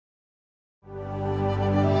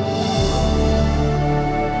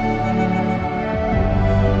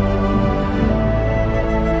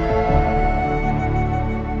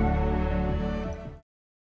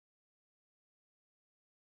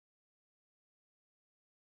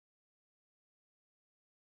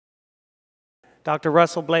Dr.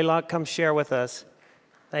 Russell Blaylock, come share with us.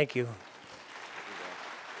 Thank you.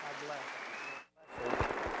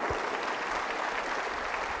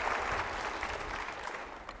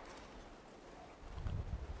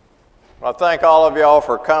 Well, I thank all of y'all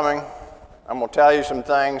for coming. I'm going to tell you some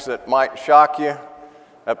things that might shock you,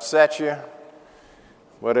 upset you,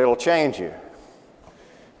 but it'll change you.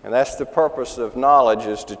 And that's the purpose of knowledge,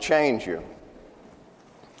 is to change you.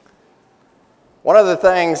 One of the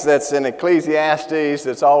things that's in Ecclesiastes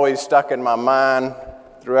that's always stuck in my mind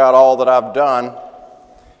throughout all that I've done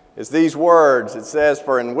is these words. It says,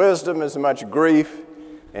 "For in wisdom is much grief,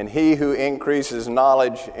 and he who increases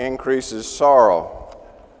knowledge increases sorrow."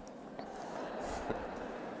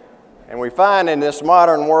 And we find in this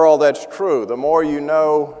modern world that's true. The more you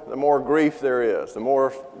know, the more grief there is. The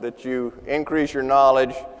more that you increase your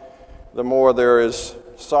knowledge, the more there is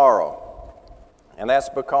sorrow. And that's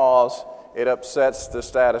because it upsets the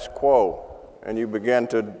status quo, and you begin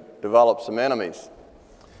to develop some enemies.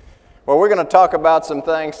 Well, we're going to talk about some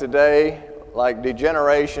things today, like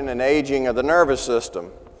degeneration and aging of the nervous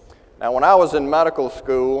system. Now, when I was in medical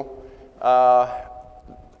school,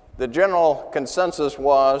 the general consensus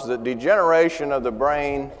was that degeneration of the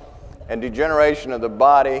brain and degeneration of the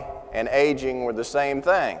body and aging were the same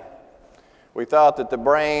thing. We thought that the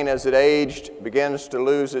brain, as it aged, begins to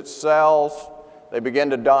lose its cells. They begin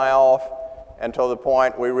to die off until the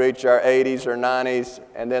point we reach our 80s or 90s,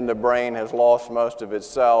 and then the brain has lost most of its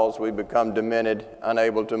cells. We become demented,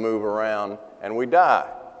 unable to move around, and we die.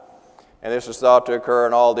 And this is thought to occur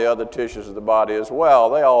in all the other tissues of the body as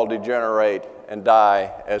well. They all degenerate and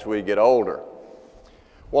die as we get older.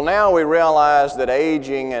 Well, now we realize that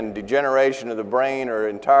aging and degeneration of the brain are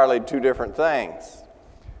entirely two different things.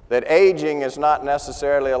 That aging is not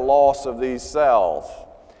necessarily a loss of these cells.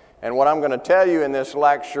 And what I'm going to tell you in this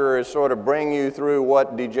lecture is sort of bring you through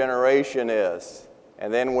what degeneration is.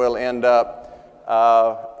 And then we'll end up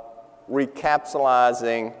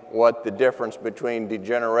recapitalizing what the difference between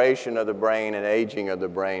degeneration of the brain and aging of the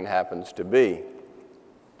brain happens to be.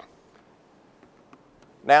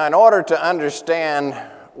 Now, in order to understand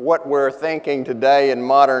what we're thinking today in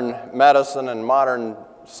modern medicine and modern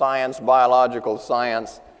science, biological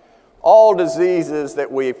science, all diseases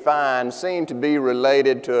that we find seem to be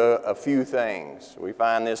related to a few things. We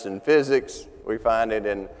find this in physics, we find it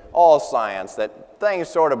in all science, that things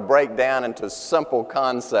sort of break down into simple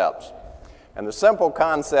concepts. And the simple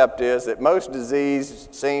concept is that most disease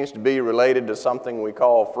seems to be related to something we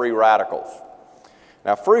call free radicals.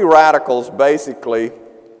 Now, free radicals basically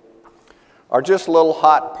are just little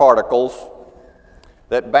hot particles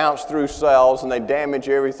that bounce through cells and they damage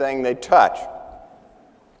everything they touch.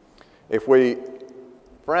 If we,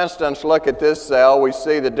 for instance, look at this cell, we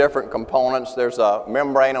see the different components. There's a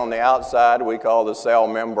membrane on the outside we call the cell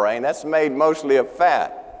membrane. That's made mostly of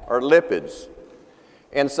fat or lipids.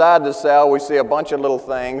 Inside the cell, we see a bunch of little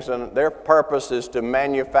things, and their purpose is to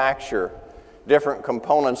manufacture different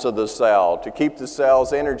components of the cell, to keep the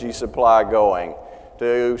cell's energy supply going,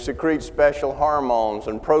 to secrete special hormones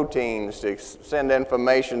and proteins to send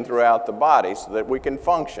information throughout the body so that we can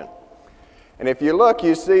function. And if you look,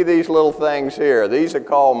 you see these little things here. These are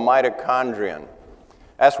called mitochondria.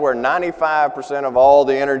 That's where 95% of all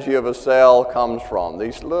the energy of a cell comes from,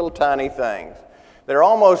 these little tiny things. They're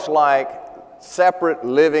almost like separate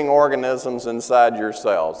living organisms inside your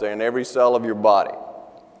cells. They're in every cell of your body.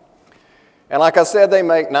 And like I said, they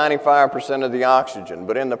make 95% of the oxygen.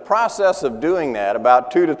 But in the process of doing that,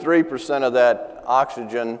 about 2 to 3% of that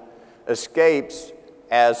oxygen escapes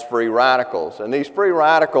as free radicals. And these free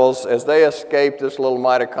radicals, as they escape this little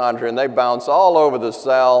mitochondria, they bounce all over the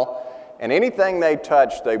cell, and anything they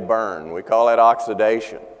touch, they burn. We call that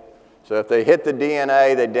oxidation. So if they hit the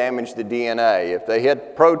DNA, they damage the DNA. If they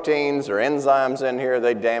hit proteins or enzymes in here,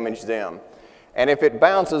 they damage them. And if it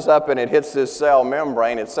bounces up and it hits this cell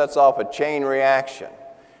membrane, it sets off a chain reaction.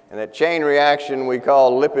 And that chain reaction we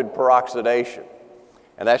call lipid peroxidation.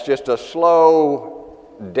 And that's just a slow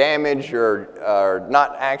damage or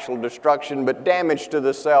not actual destruction, but damage to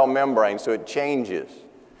the cell membrane, so it changes.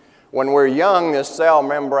 When we're young, this cell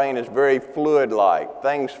membrane is very fluid-like.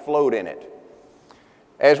 Things float in it.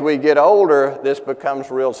 As we get older, this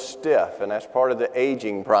becomes real stiff, and that's part of the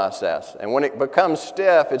aging process. And when it becomes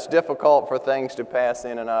stiff, it's difficult for things to pass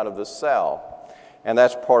in and out of the cell, and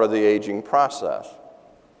that's part of the aging process.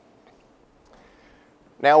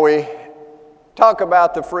 Now we talk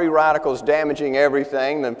about the free radicals damaging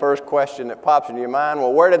everything. The first question that pops into your mind,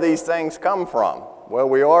 well, where do these things come from? Well,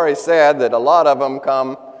 we already said that a lot of them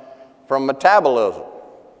come from metabolism.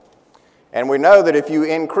 And we know that if you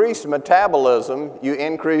increase metabolism, you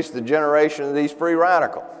increase the generation of these free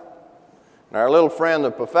radicals. And our little friend,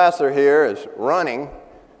 the professor here, is running.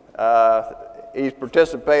 He's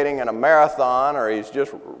participating in a marathon, or he's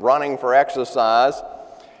just running for exercise.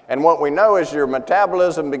 And what we know is your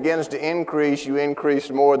metabolism begins to increase, you increase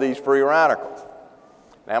more of these free radicals.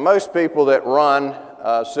 Now, most people that run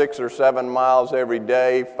 6 or 7 miles every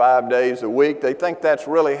day, 5 days a week, they think that's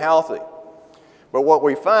really healthy. But what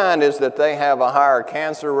we find is that they have a higher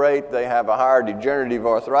cancer rate, they have a higher degenerative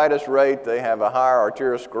arthritis rate, they have a higher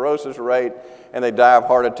arteriosclerosis rate, and they die of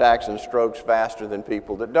heart attacks and strokes faster than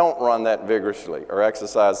people that don't run that vigorously or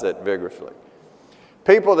exercise that vigorously.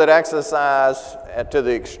 People that exercise to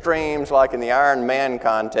the extremes, like in the Ironman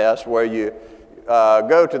contest, where you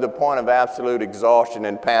go to the point of absolute exhaustion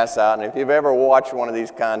and pass out. And if you've ever watched one of these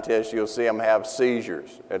contests, you'll see them have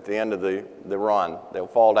seizures at the end of the run. They'll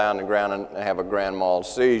fall down the ground and have a grand mal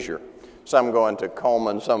seizure. Some go into coma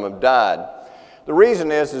and some have died. The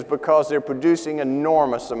reason is because they're producing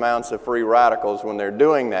enormous amounts of free radicals when they're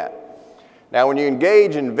doing that. Now, when you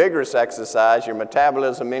engage in vigorous exercise, your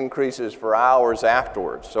metabolism increases for hours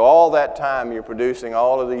afterwards. So all that time, you're producing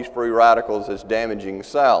all of these free radicals as damaging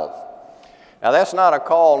cells. Now, that's not a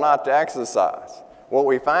call not to exercise. What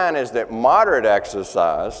we find is that moderate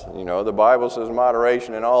exercise, you know, the Bible says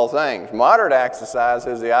moderation in all things. Moderate exercise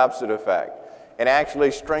has the opposite effect. It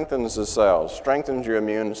actually strengthens the cells, strengthens your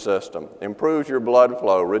immune system, improves your blood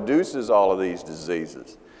flow, reduces all of these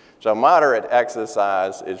diseases. So moderate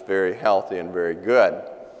exercise is very healthy and very good.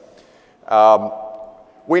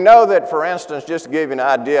 We know that, for instance, just to give you an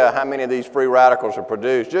idea how many of these free radicals are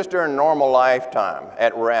produced, just during normal lifetime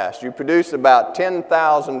at rest, you produce about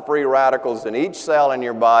 10,000 free radicals in each cell in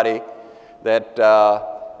your body,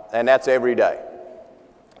 and that's every day.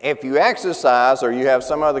 If you exercise or you have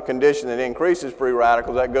some other condition that increases free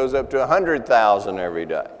radicals, that goes up to 100,000 every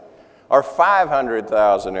day, or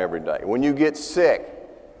 500,000 every day. When you get sick,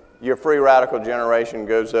 your free radical generation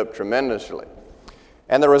goes up tremendously.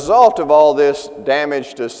 And the result of all this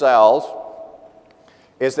damage to cells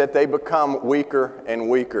is that they become weaker and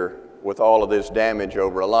weaker with all of this damage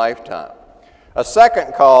over a lifetime. A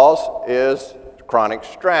second cause is chronic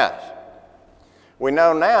stress. We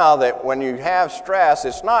know now that when you have stress,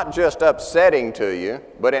 it's not just upsetting to you,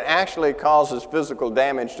 but it actually causes physical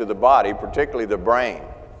damage to the body, particularly the brain.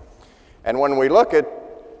 And when we look at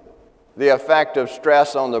the effect of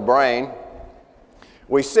stress on the brain,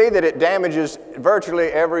 we see that it damages virtually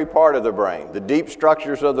every part of the brain. The deep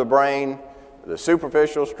structures of the brain, the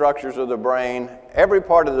superficial structures of the brain, every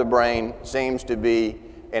part of the brain seems to be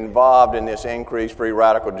involved in this increased free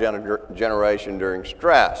radical generation during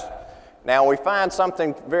stress. Now, we find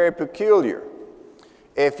something very peculiar.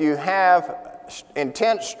 If you have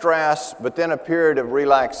intense stress, but then a period of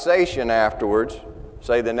relaxation afterwards,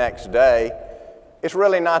 say the next day, it's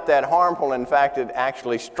really not that harmful. In fact, it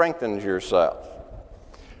actually strengthens your cells.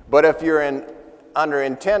 But if you're under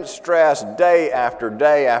intense stress day after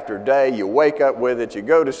day after day, you wake up with it, you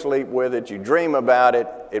go to sleep with it, you dream about it,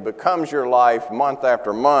 it becomes your life month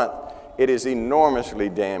after month, it is enormously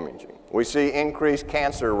damaging. We see increased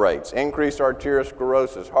cancer rates, increased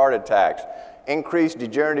arteriosclerosis, heart attacks, increased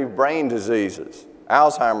degenerative brain diseases,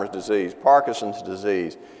 Alzheimer's disease, Parkinson's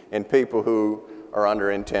disease in people who are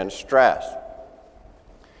under intense stress.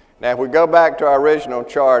 Now, if we go back to our original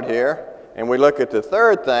chart here, and we look at the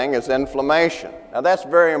third thing is inflammation. Now, that's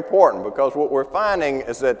very important because what we're finding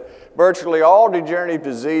is that virtually all degenerative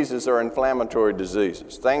diseases are inflammatory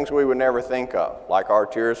diseases, things we would never think of, like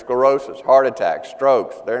arteriosclerosis, heart attacks,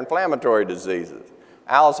 strokes. They're inflammatory diseases.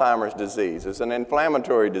 Alzheimer's disease is an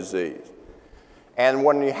inflammatory disease. And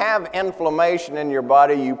when you have inflammation in your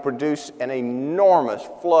body, you produce an enormous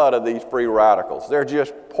flood of these free radicals. They're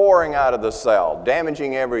just pouring out of the cell,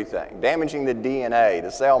 damaging everything, damaging the DNA,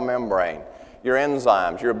 the cell membrane, your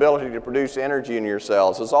enzymes, your ability to produce energy in your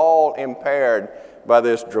cells is all impaired by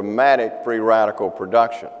this dramatic free radical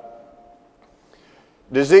production.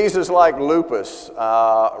 Diseases like lupus,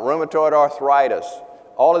 rheumatoid arthritis,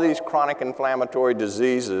 all of these chronic inflammatory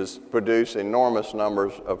diseases produce enormous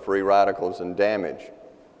numbers of free radicals and damage.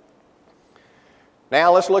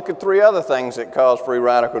 Now let's look at three other things that cause free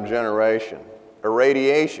radical generation.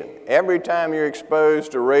 Irradiation. Every time you're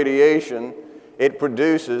exposed to radiation, it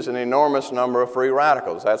produces an enormous number of free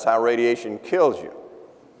radicals. That's how radiation kills you.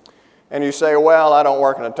 And you say, well, I don't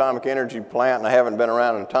work in an atomic energy plant and I haven't been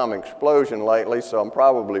around an atomic explosion lately, so I'm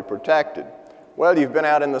probably protected. Well, you've been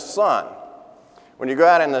out in the sun. When you go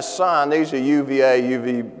out in the sun, these are UVA,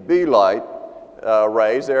 UVB light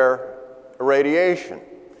rays. They're radiation.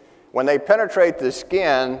 When they penetrate the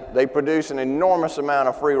skin, they produce an enormous amount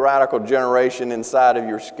of free radical generation inside of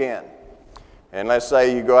your skin. And let's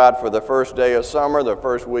say you go out for the first day of summer, the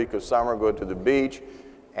first week of summer, go to the beach,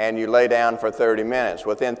 and you lay down for 30 minutes.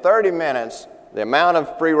 Within 30 minutes, the amount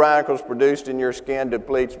of free radicals produced in your skin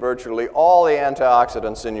depletes virtually all the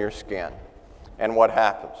antioxidants in your skin. And what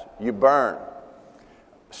happens? You burn.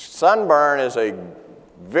 Sunburn is a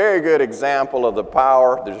very good example of the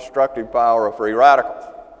power, the destructive power of free radicals.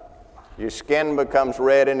 Your skin becomes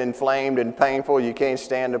red and inflamed and painful. You can't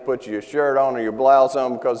stand to put your shirt on or your blouse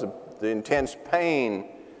on because of the intense pain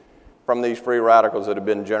from these free radicals that have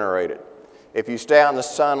been generated. If you stay out in the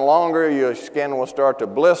sun longer, your skin will start to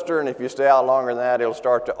blister, and if you stay out longer than that, it'll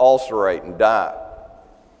start to ulcerate and die.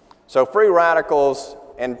 So free radicals,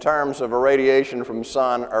 in terms of irradiation from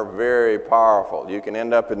sun, are very powerful. You can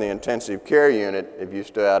end up in the intensive care unit if you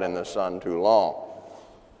stay out in the sun too long.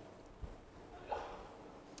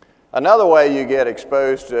 Another way you get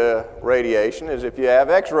exposed to radiation is if you have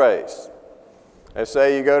X-rays. Let's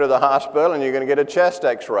say you go to the hospital and you're going to get a chest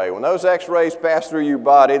X-ray. When those X-rays pass through your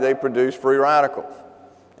body, they produce free radicals.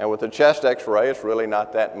 And with the chest X-ray, it's really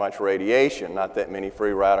not that much radiation, not that many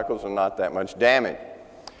free radicals, and not that much damage.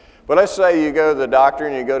 But let's say you go to the doctor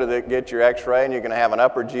and you go to get your X-ray, and you're going to have an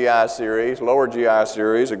upper GI series, lower GI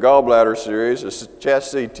series, a gallbladder series, a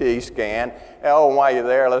chest CT scan. Oh, and while you're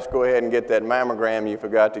there, let's go ahead and get that mammogram you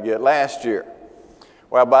forgot to get last year.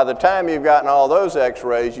 Well, by the time you've gotten all those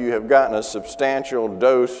X-rays, you have gotten a substantial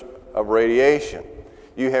dose of radiation.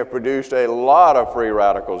 You have produced a lot of free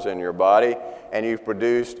radicals in your body, and you've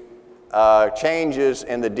produced changes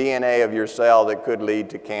in the DNA of your cell that could lead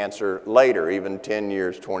to cancer later, even 10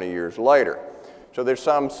 years, 20 years later. So there's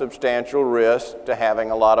some substantial risk to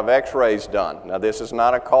having a lot of X-rays done. Now, this is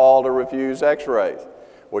not a call to refuse X-rays.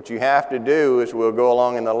 What you have to do, as we'll go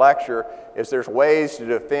along in the lecture, is there's ways to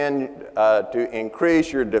to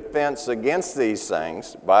increase your defense against these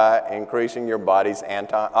things by increasing your body's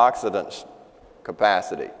antioxidant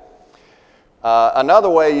capacity. Another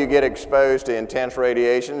way you get exposed to intense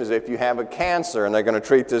radiation is if you have a cancer and they're going to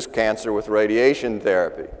treat this cancer with radiation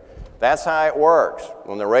therapy. That's how it works.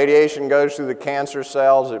 When the radiation goes through the cancer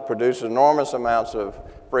cells, it produces enormous amounts of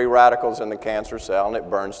free radicals in the cancer cell, and it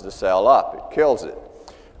burns the cell up. It kills it.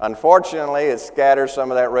 Unfortunately, it scatters some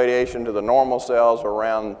of that radiation to the normal cells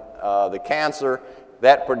around the cancer.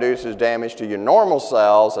 That produces damage to your normal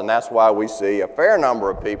cells, and that's why we see a fair number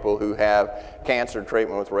of people who have cancer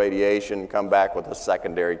treatment with radiation come back with a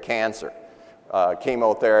secondary cancer.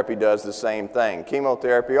 Chemotherapy does the same thing.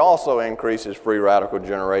 Chemotherapy also increases free radical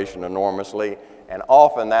generation enormously, and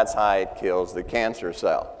often that's how it kills the cancer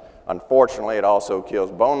cell. Unfortunately, it also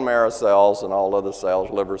kills bone marrow cells, and all other cells,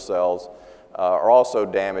 liver cells, are also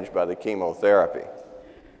damaged by the chemotherapy.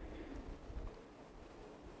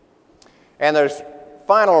 And there's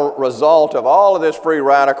final result of all of this free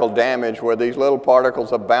radical damage, where these little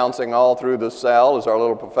particles are bouncing all through the cell, as our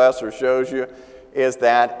little professor shows you, is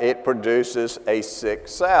that it produces a sick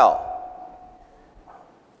cell.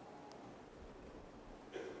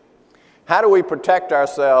 How do we protect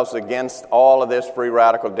ourselves against all of this free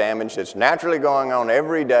radical damage that's naturally going on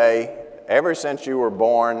every day, ever since you were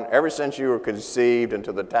born, ever since you were conceived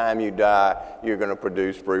until the time you die? You're going to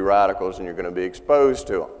produce free radicals and you're going to be exposed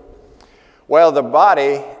to them. Well, the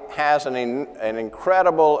body has an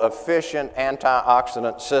incredible, efficient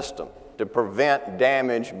antioxidant system to prevent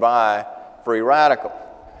damage by free radicals.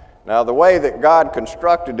 Now, the way that God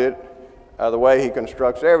constructed it, the way He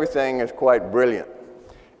constructs everything, is quite brilliant.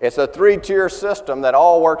 It's a three-tier system that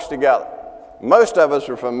all works together. Most of us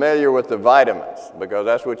are familiar with the vitamins because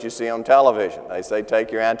that's what you see on television. They say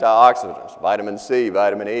take your antioxidants, vitamin C,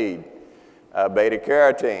 vitamin E,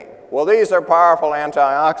 beta-carotene. Well, these are powerful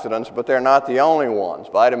antioxidants, but they're not the only ones.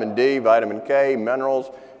 Vitamin D, vitamin K, minerals,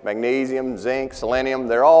 magnesium, zinc, selenium,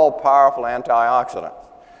 they're all powerful antioxidants.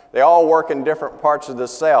 They all work in different parts of the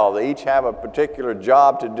cell. They each have a particular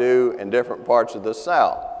job to do in different parts of the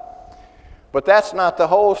cell. But that's not the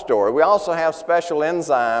whole story. We also have special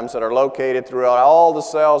enzymes that are located throughout all the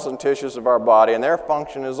cells and tissues of our body, and their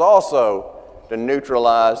function is also to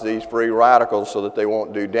neutralize these free radicals so that they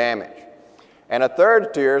won't do damage. And a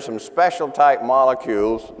third tier, some special type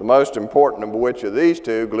molecules, the most important of which are these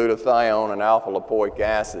two, glutathione and alpha-lipoic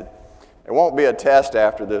acid. There won't be a test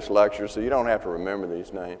after this lecture, so you don't have to remember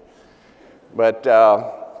these names. But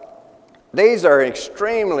these are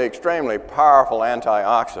extremely, extremely powerful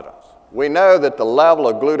antioxidants. We know that the level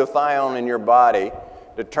of glutathione in your body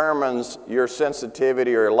determines your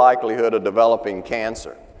sensitivity or likelihood of developing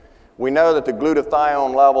cancer. We know that the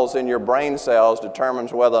glutathione levels in your brain cells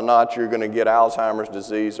determines whether or not you're going to get Alzheimer's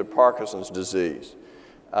disease or Parkinson's disease.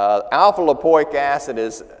 Alpha-lipoic acid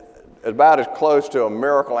is about as close to a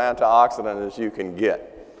miracle antioxidant as you can get.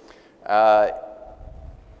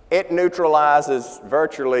 It neutralizes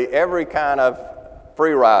virtually every kind of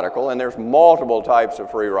free radical, and there's multiple types of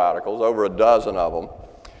free radicals, over a dozen of them.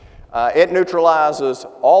 It neutralizes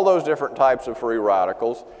all those different types of free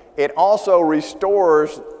radicals. It also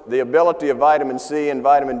restores the ability of vitamin C and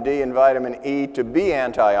vitamin D and vitamin E to be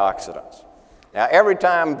antioxidants. Now, every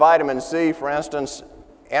time vitamin C, for instance,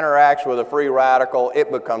 interacts with a free radical,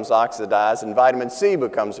 it becomes oxidized, and vitamin C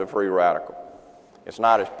becomes a free radical. It's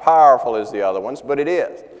not as powerful as the other ones, but it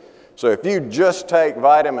is. So if you just take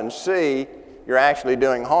vitamin C, you're actually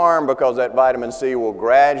doing harm, because that vitamin C will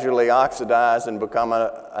gradually oxidize and become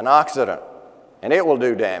an oxidant, and it will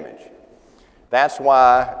do damage. That's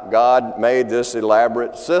why God made this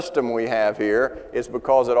elaborate system we have here. It's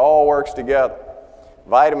because it all works together.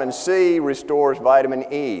 Vitamin C restores vitamin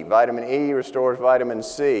E. Vitamin E restores vitamin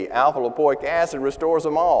C. Alpha lipoic acid restores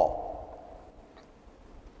them all.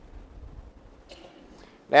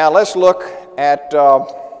 Now let's look at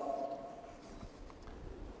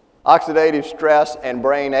oxidative stress and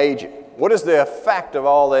brain aging. What is the effect of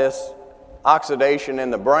all this oxidation in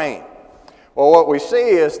the brain? Well, what we see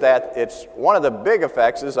is that it's one of the big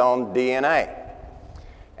effects is on DNA.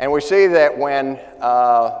 And we see that when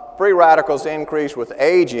free radicals increase with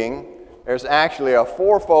aging, there's actually a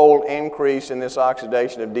fourfold increase in this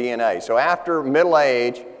oxidation of DNA. So after middle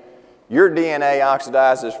age, your DNA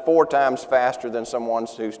oxidizes 4 times faster than someone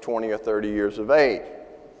who's 20 or 30 years of age.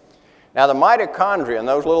 Now, the mitochondria, and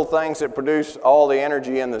those little things that produce all the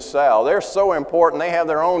energy in the cell, they're so important, they have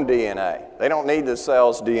their own DNA. They don't need the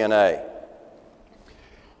cell's DNA.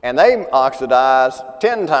 And they oxidize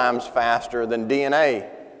 10 times faster than DNA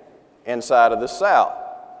inside of the cell.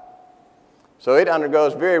 So it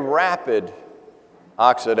undergoes very rapid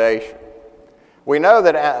oxidation. We know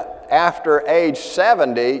that after age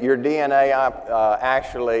 70, your DNA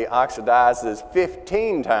actually oxidizes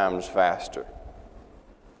 15 times faster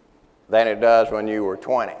than it does when you were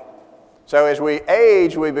 20. So as we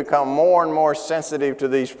age, we become more and more sensitive to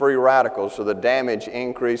these free radicals, so the damage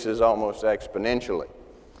increases almost exponentially.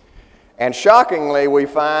 And shockingly, we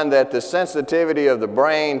find that the sensitivity of the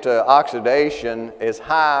brain to oxidation is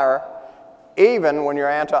higher even when your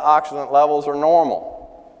antioxidant levels are normal.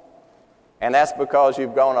 And that's because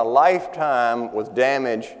you've gone a lifetime with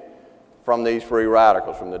damage from these free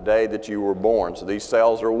radicals from the day that you were born. So these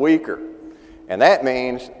cells are weaker. And that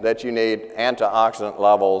means that you need antioxidant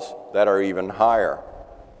levels that are even higher.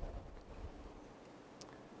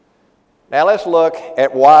 Now let's look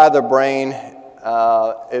at why the brain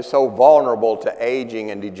is so vulnerable to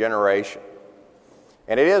aging and degeneration.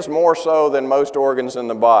 And it is more so than most organs in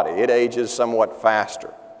the body. It ages somewhat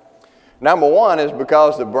faster. Number one is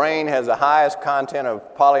because the brain has the highest content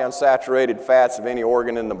of polyunsaturated fats of any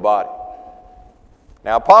organ in the body.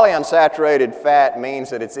 Now, polyunsaturated fat means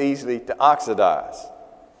that it's easy to oxidize.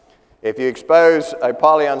 If you expose a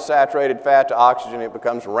polyunsaturated fat to oxygen, it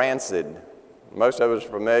becomes rancid. Most of us are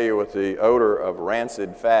familiar with the odor of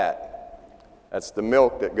rancid fat. That's the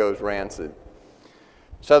milk that goes rancid.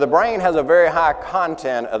 So the brain has a very high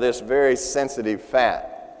content of this very sensitive fat.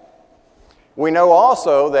 We know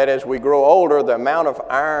also that as we grow older, the amount of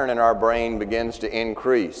iron in our brain begins to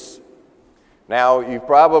increase. Now, you've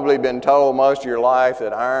probably been told most of your life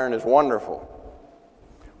that iron is wonderful.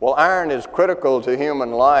 Well, iron is critical to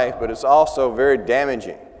human life, but it's also very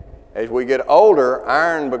damaging. As we get older,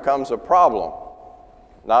 iron becomes a problem,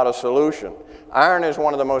 not a solution. Iron is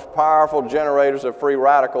one of the most powerful generators of free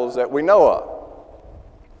radicals that we know of.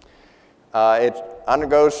 It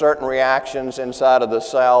undergoes certain reactions inside of the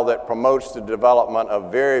cell that promotes the development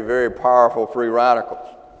of very, very powerful free radicals.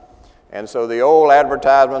 And so the old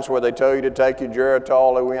advertisements where they tell you to take your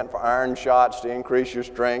Geritol, they went for iron shots to increase your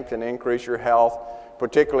strength and increase your health,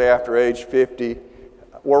 particularly after age 50,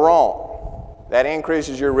 were wrong. That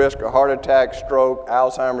increases your risk of heart attack, stroke,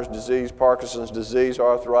 Alzheimer's disease, Parkinson's disease,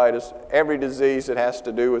 arthritis. Every disease that has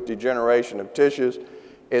to do with degeneration of tissues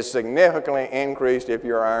is significantly increased if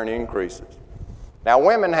your iron increases. Now,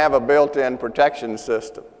 women have a built-in protection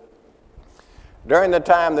system. During the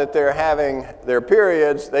time that they're having their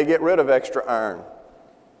periods, they get rid of extra iron.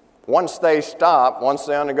 Once they stop, once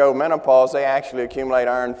they undergo menopause, they actually accumulate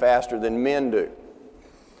iron faster than men do.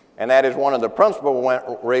 And that is one of the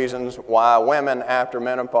principal reasons why women after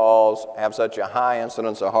menopause have such a high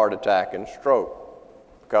incidence of heart attack and stroke,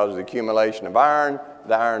 because of the accumulation of iron,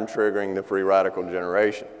 the iron triggering the free radical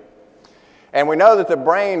generation. And we know that the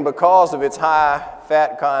brain, because of its high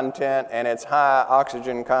fat content and its high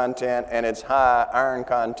oxygen content and its high iron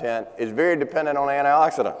content, is very dependent on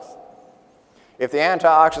antioxidants. If the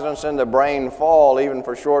antioxidants in the brain fall, even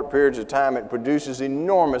for short periods of time, it produces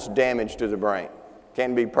enormous damage to the brain.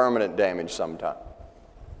 Can be permanent damage sometimes.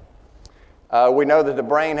 We know that the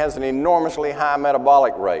brain has an enormously high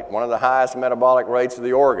metabolic rate, one of the highest metabolic rates of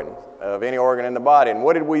of any organ in the body. And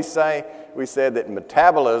what did we say? We said that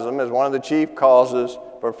metabolism is one of the chief causes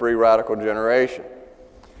for free radical generation.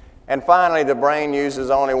 And finally, the brain uses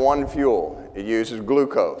only one fuel. It uses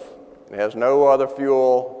glucose. It has no other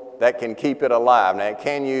fuel that can keep it alive. Now, it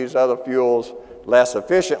can use other fuels less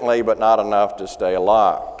efficiently, but not enough to stay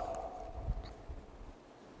alive.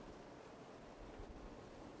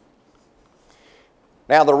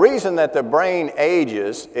 Now, the reason that the brain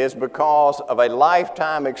ages is because of a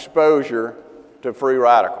lifetime exposure to free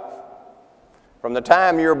radicals. From the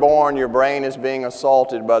time you're born, your brain is being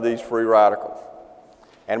assaulted by these free radicals.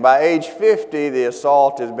 And by age 50, the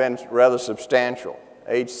assault has been rather substantial.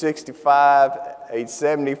 Age 65, age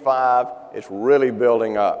 75, it's really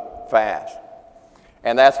building up fast.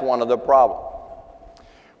 And that's one of the problems.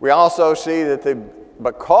 We also see that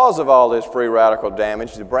because of all this free radical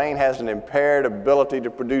damage, the brain has an impaired ability to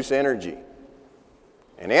produce energy.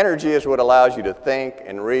 And energy is what allows you to think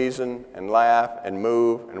and reason and laugh and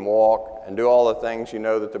move and walk and do all the things you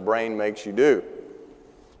know that the brain makes you do.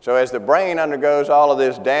 So as the brain undergoes all of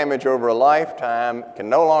this damage over a lifetime, can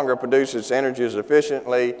no longer produce its energy as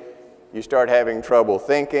efficiently, you start having trouble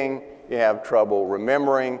thinking, you have trouble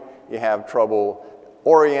remembering, you have trouble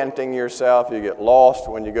orienting yourself, you get lost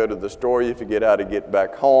when you go to the store, you forget how to get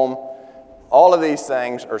back home. All of these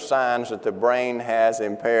things are signs that the brain has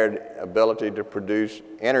impaired ability to produce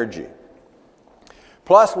energy.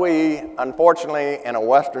 Plus, we, unfortunately, in a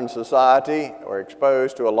Western society, are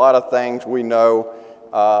exposed to a lot of things we know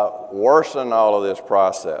worsen all of this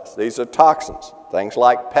process. These are toxins, things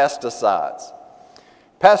like pesticides.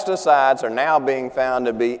 Pesticides are now being found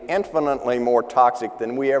to be infinitely more toxic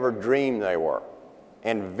than we ever dreamed they were,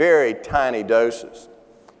 in very tiny doses.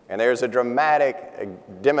 And there's a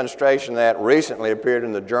dramatic demonstration that recently appeared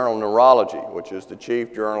in the journal Neurology, which is the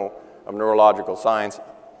chief journal of neurological science.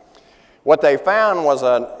 What they found was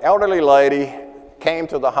an elderly lady came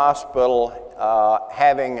to the hospital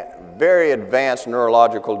having very advanced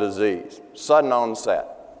neurological disease, sudden onset.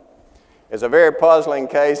 It's a very puzzling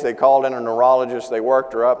case. They called in a neurologist, they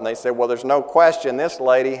worked her up, and they said, well, there's no question this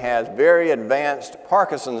lady has very advanced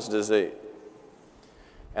Parkinson's disease.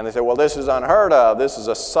 And they said, well, this is unheard of. This is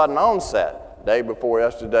a sudden onset. Day before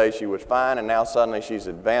yesterday, she was fine, and now suddenly she's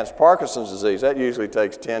advanced Parkinson's disease. That usually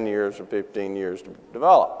takes 10 years or 15 years to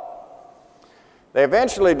develop. They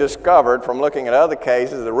eventually discovered, from looking at other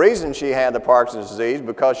cases, the reason she had the Parkinson's disease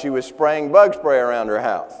because she was spraying bug spray around her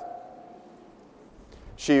house.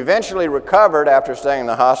 She eventually recovered after staying in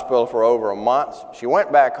the hospital for over a month. She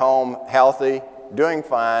went back home healthy, doing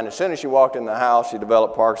fine. As soon as she walked in the house, she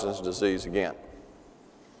developed Parkinson's disease again.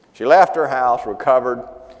 She left her house, recovered.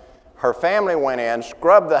 Her family went in,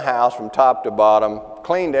 scrubbed the house from top to bottom,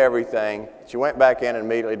 cleaned everything. She went back in and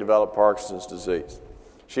immediately developed Parkinson's disease.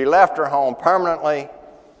 She left her home permanently,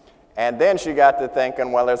 and then she got to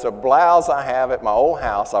thinking, well, there's a blouse I have at my old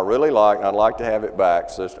house I really like, and I'd like to have it back.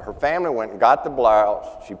 So her family went and got the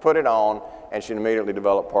blouse, she put it on, and she immediately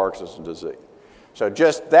developed Parkinson's disease. So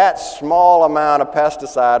just that small amount of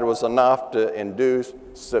pesticide was enough to induce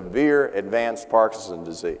severe advanced Parkinson's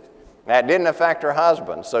disease. That didn't affect her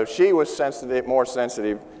husband, so she was more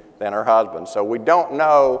sensitive than her husband. So we don't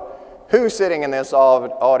know who sitting in this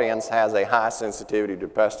audience has a high sensitivity to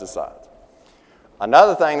pesticides.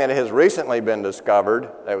 Another thing that has recently been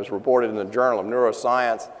discovered, that was reported in the Journal of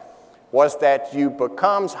Neuroscience, was that you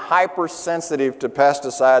become hypersensitive to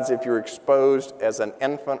pesticides if you're exposed as an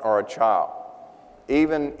infant or a child,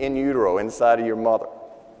 even in utero, inside of your mother.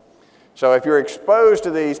 So if you're exposed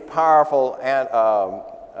to these powerful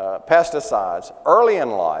pesticides early in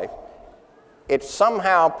life, it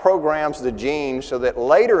somehow programs the genes so that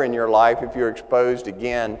later in your life, if you're exposed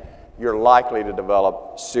again, you're likely to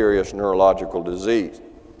develop serious neurological disease.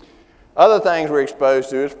 Other things we're exposed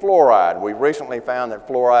to is fluoride. We've recently found that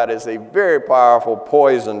fluoride is a very powerful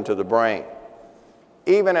poison to the brain.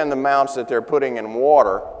 Even in the amounts that they're putting in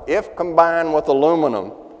water, if combined with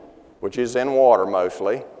aluminum, which is in water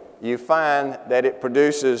mostly, you find that it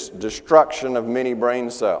produces destruction of many brain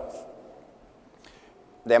cells.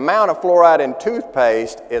 The amount of fluoride in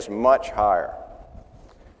toothpaste is much higher.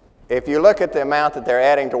 If you look at the amount that they're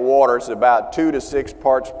adding to water, it's about 2 to 6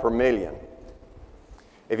 parts per million.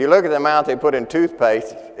 If you look at the amount they put in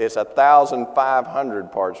toothpaste, it's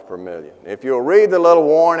 1,500 parts per million. If you'll read the little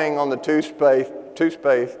warning on the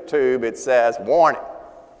toothpaste tube, it says, warning,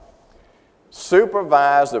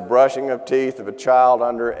 supervise the brushing of teeth of a child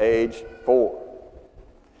under age 4.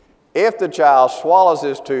 If the child swallows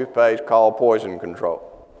this toothpaste, call poison control.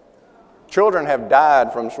 Children have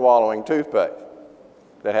died from swallowing toothpaste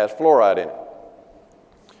that has fluoride in it.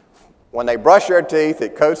 When they brush their teeth,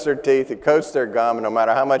 it coats their teeth, it coats their gum, and no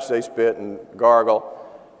matter how much they spit and gargle,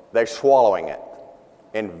 they're swallowing it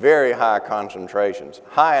in very high concentrations,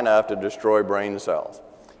 high enough to destroy brain cells.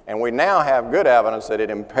 And we now have good evidence that it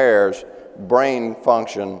impairs brain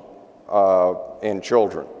function in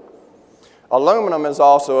children. Aluminum is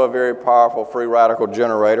also a very powerful free radical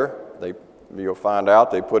generator. You'll find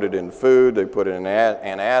out they put it in food, they put it in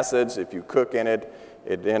acids. If you cook in it,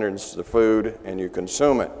 it enters the food and you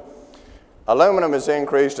consume it. Aluminum is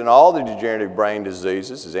increased in all the degenerative brain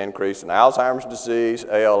diseases. It's increased in Alzheimer's disease,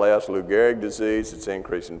 ALS, Lou Gehrig disease. It's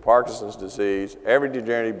increased in Parkinson's disease. Every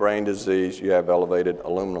degenerative brain disease, you have elevated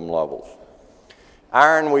aluminum levels.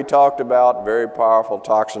 Iron, we talked about, very powerful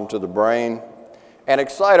toxin to the brain. And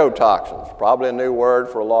excitotoxins, probably a new word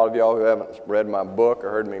for a lot of y'all who haven't read my book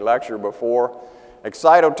or heard me lecture before.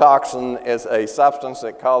 Excitotoxin is a substance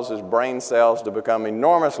that causes brain cells to become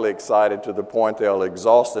enormously excited to the point they'll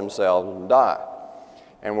exhaust themselves and die.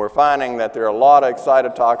 And we're finding that there are a lot of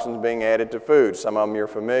excitotoxins being added to food. Some of them you're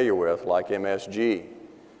familiar with, like MSG.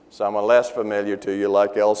 Some are less familiar to you,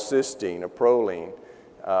 like L-cysteine, or proline,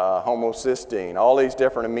 homocysteine. All these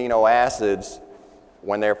different amino acids,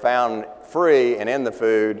 when they're found free and in the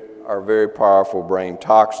food, are very powerful brain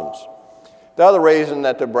toxins. The other reason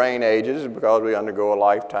that the brain ages is because we undergo a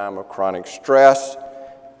lifetime of chronic stress,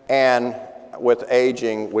 and with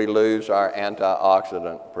aging, we lose our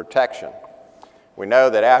antioxidant protection. We know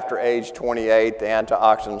that after age 28, the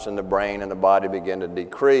antioxidants in the brain and the body begin to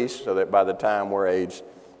decrease, so that by the time we're age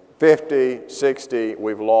 50, 60,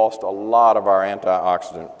 we've lost a lot of our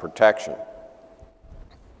antioxidant protection.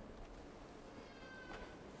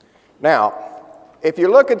 Now, if you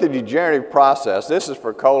look at the degenerative process, this is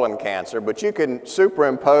for colon cancer, but you can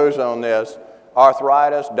superimpose on this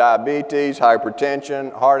arthritis, diabetes,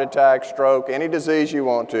 hypertension, heart attack, stroke, any disease you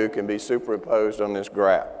want to can be superimposed on this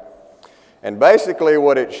graph. And basically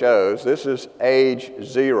what it shows, this is age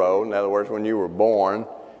 0, in other words, when you were born,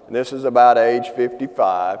 and this is about age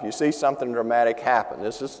 55. You see something dramatic happen.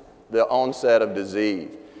 This is the onset of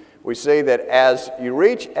disease. We see that as you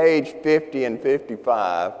reach age 50 and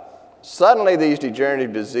 55, suddenly these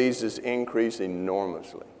degenerative diseases increase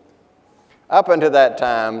enormously. Up until that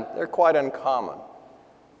time, they're quite uncommon.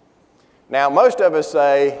 Now, most of us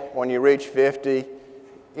say when you reach 50,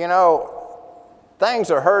 you know, things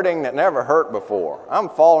are hurting that never hurt before. I'm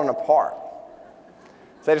falling apart.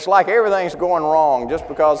 So it's like everything's going wrong just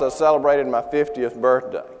because I celebrated my 50th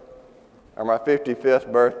birthday or my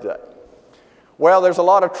 55th birthday. Well, there's a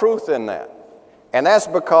lot of truth in that. And that's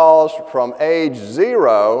because from age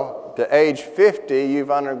 0 to age 50,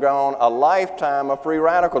 you've undergone a lifetime of free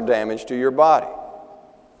radical damage to your body.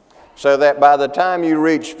 So that by the time you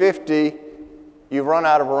reach 50, you've run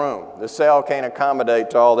out of room. The cell can't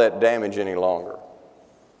accommodate to all that damage any longer.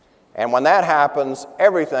 And when that happens,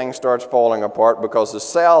 everything starts falling apart because the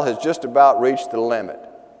cell has just about reached the limit.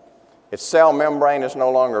 Its cell membrane is no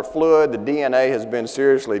longer fluid. The DNA has been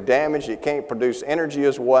seriously damaged. It can't produce energy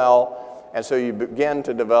as well. And so you begin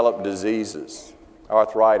to develop diseases.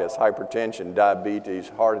 Arthritis, hypertension, diabetes,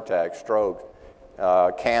 heart attack, stroke,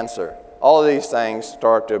 cancer. All of these things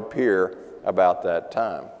start to appear about that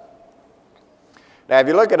time. Now, if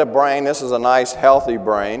you look at a brain, this is a nice, healthy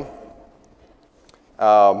brain.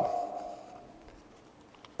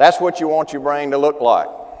 That's what you want your brain to look like.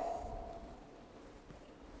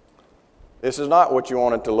 This is not what you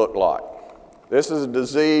want it to look like. This is a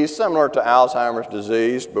disease similar to Alzheimer's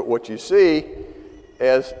disease, but what you see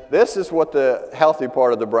is this is what the healthy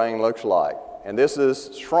part of the brain looks like. And this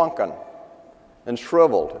is shrunken and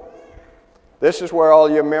shriveled. This is where all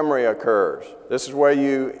your memory occurs. This is where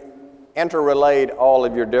you interrelate all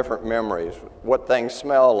of your different memories, what things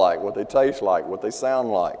smell like, what they taste like, what they sound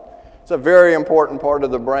like. It's a very important part of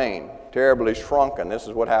the brain, terribly shrunken. This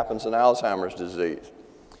is what happens in Alzheimer's disease.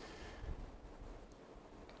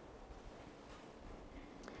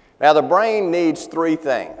 Now, the brain needs 3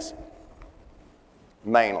 things.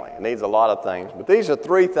 Mainly. It needs a lot of things, but these are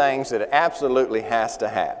 3 things that it absolutely has to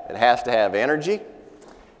have. It has to have energy,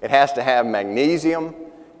 it has to have magnesium,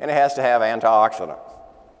 and it has to have antioxidants.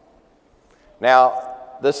 Now,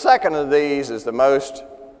 the second of these is the most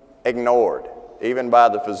ignored, even by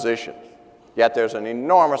the physicians. Yet there's an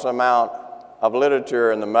enormous amount of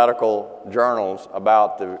literature in the medical journals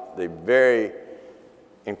about the very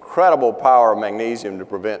incredible power of magnesium to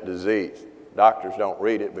prevent disease. Doctors don't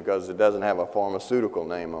read it because it doesn't have a pharmaceutical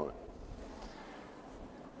name on it.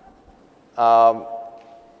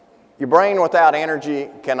 Your brain without energy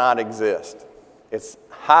cannot exist. It's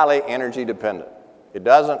highly energy dependent. It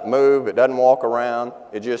doesn't move, it doesn't walk around,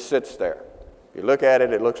 it just sits there. If you look at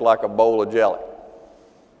it, it looks like a bowl of jelly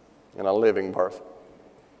in a living person.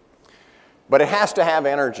 But it has to have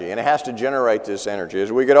energy, and it has to generate this energy.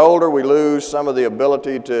 As we get older, we lose some of the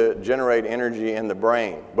ability to generate energy in the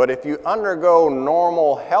brain. But if you undergo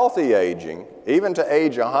normal, healthy aging, even to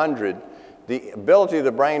age 100, the ability of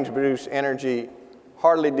the brain to produce energy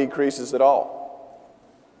hardly decreases at all.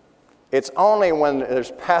 It's only when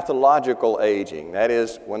there's pathological aging, that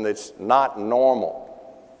is, when it's not normal,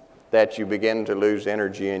 that you begin to lose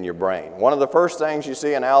energy in your brain. One of the first things you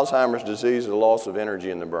see in Alzheimer's disease is a loss of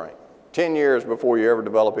energy in the brain. 10 years before you ever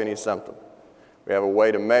develop any symptom. We have a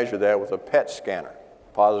way to measure that with a PET scanner,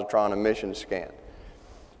 positron emission scan.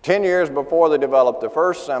 10 years before they develop the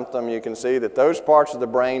first symptom, you can see that those parts of the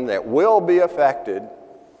brain that will be affected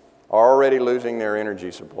are already losing their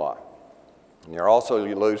energy supply. And you're also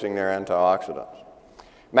losing their antioxidants.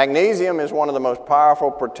 Magnesium is one of the most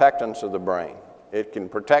powerful protectants of the brain. It can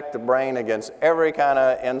protect the brain against every kind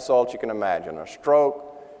of insult you can imagine, a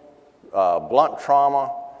stroke, blunt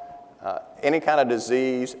trauma, any kind of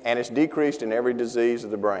disease, and it's decreased in every disease of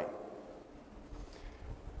the brain.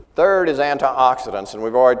 Third is antioxidants, and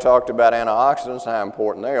we've already talked about antioxidants and how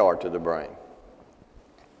important they are to the brain.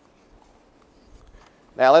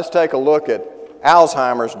 Now let's take a look at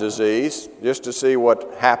Alzheimer's disease, just to see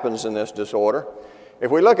what happens in this disorder. If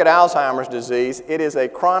we look at Alzheimer's disease, it is a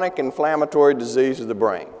chronic inflammatory disease of the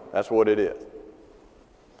brain. That's what it is.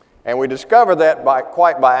 And we discovered that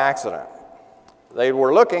quite by accident. They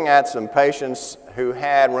were looking at some patients who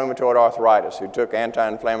had rheumatoid arthritis, who took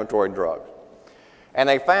anti-inflammatory drugs. And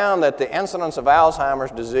they found that the incidence of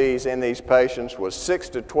Alzheimer's disease in these patients was 6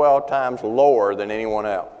 to 12 times lower than anyone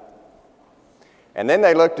else. And then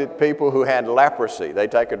they looked at people who had leprosy. They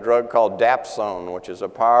take a drug called dapsone, which is a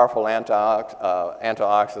powerful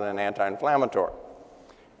antioxidant and anti-inflammatory.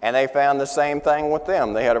 And they found the same thing with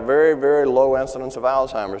them. They had a very, very low incidence of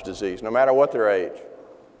Alzheimer's disease, no matter what their age.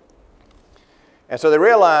 And so they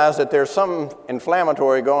realized that there's some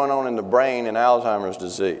inflammatory going on in the brain in Alzheimer's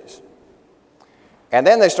disease. And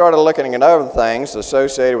then they started looking at other things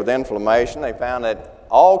associated with inflammation. They found that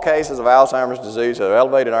all cases of Alzheimer's disease have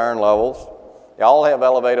elevated iron levels. They all have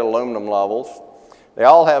elevated aluminum levels. They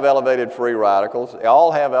all have elevated free radicals. They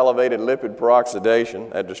all have elevated lipid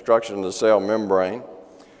peroxidation, that destruction of the cell membrane.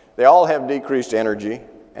 They all have decreased energy.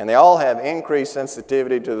 And they all have increased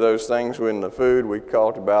sensitivity to those things in the food we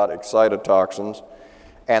talked about, excitotoxins.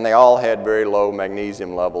 And they all had very low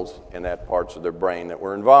magnesium levels in that parts of their brain that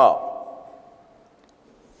were involved.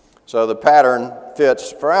 So the pattern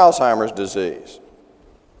fits for Alzheimer's disease.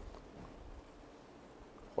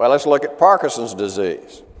 Well, let's look at Parkinson's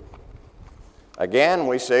disease. Again,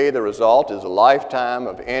 we see the result is a lifetime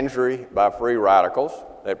of injury by free radicals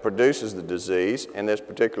that produces the disease in this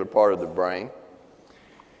particular part of the brain.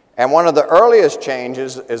 And one of the earliest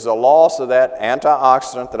changes is the loss of that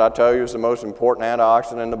antioxidant that I tell you is the most important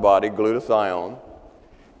antioxidant in the body, glutathione.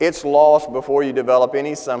 It's lost before you develop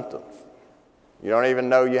any symptoms. You don't even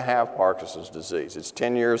know you have Parkinson's disease. It's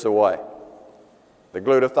 10 years away. The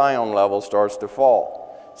glutathione level starts to fall.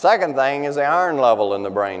 Second thing is the iron level in the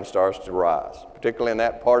brain starts to rise, particularly in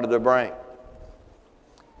that part of the brain.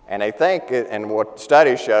 And they think, and what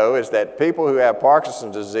studies show, is that people who have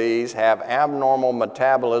Parkinson's disease have abnormal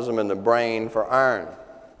metabolism in the brain for iron.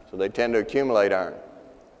 So they tend to accumulate iron.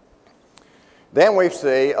 Then we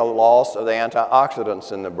see a loss of the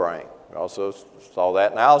antioxidants in the brain. We also saw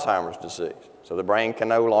that in Alzheimer's disease. So the brain can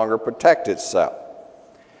no longer protect itself.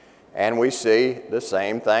 And we see the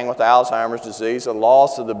same thing with Alzheimer's disease, a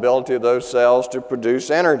loss of the ability of those cells to produce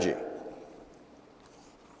energy.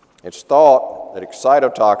 It's thought that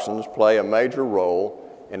excitotoxins play a major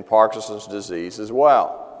role in Parkinson's disease as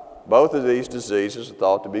well. Both of these diseases are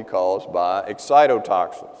thought to be caused by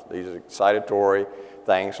excitotoxins. These are excitatory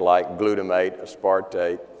things like glutamate,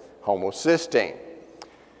 aspartate, homocysteine.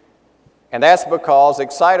 And that's because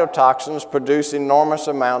excitotoxins produce enormous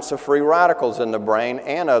amounts of free radicals in the brain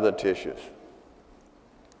and other tissues.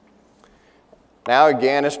 Now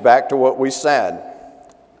again, it's back to what we said.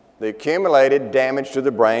 The accumulated damage to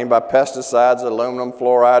the brain by pesticides, aluminum,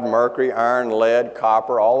 fluoride, mercury, iron, lead,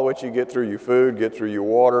 copper, all of which you get through your food, get through your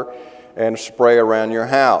water, and spray around your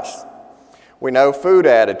house. We know food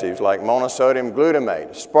additives like monosodium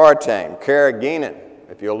glutamate, aspartame, carrageenan.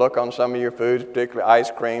 If you'll look on some of your foods, particularly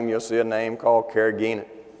ice cream, you'll see a name called carrageenan.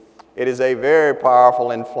 It is a very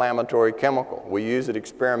powerful inflammatory chemical. We use it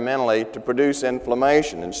experimentally to produce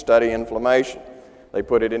inflammation and study inflammation. They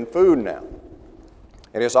put it in food now.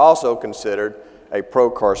 It is also considered a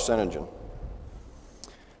procarcinogen.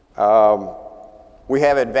 We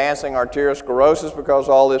have advancing arteriosclerosis because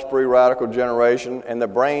of all this free radical generation, and the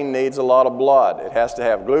brain needs a lot of blood. It has to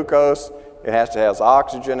have glucose, it has to have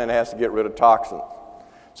oxygen, and it has to get rid of toxins.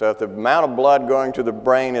 So if the amount of blood going to the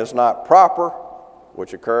brain is not proper,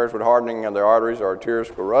 which occurs with hardening of the arteries or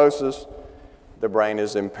arteriosclerosis, the brain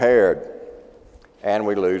is impaired, and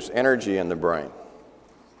we lose energy in the brain.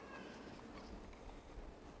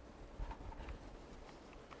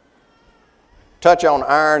 Touch on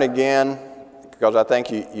iron again, because I think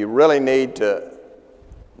you really need to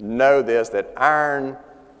know this, that iron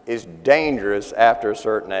is dangerous after a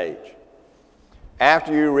certain age.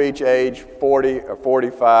 After you reach age 40 or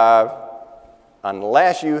 45,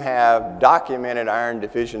 unless you have documented iron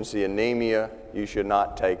deficiency anemia, you should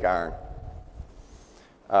not take iron.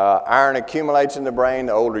 Iron accumulates in the brain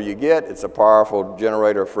the older you get. It's a powerful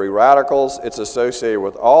generator of free radicals. It's associated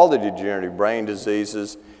with all the degenerative brain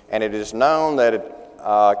diseases, and it is known that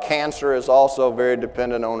cancer is also very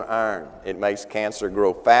dependent on iron. It makes cancer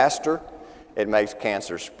grow faster, it makes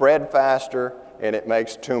cancer spread faster, and it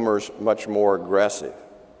makes tumors much more aggressive.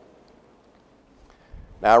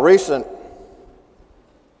 Now, a recent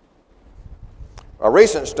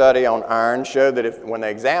study on iron showed that when they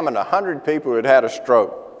examined 100 people who had had a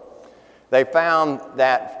stroke, they found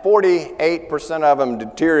that 48% of them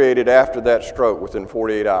deteriorated after that stroke within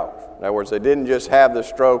 48 hours. In other words, they didn't just have the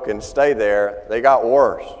stroke and stay there, they got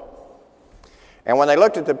worse. And when they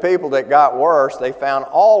looked at the people that got worse, they found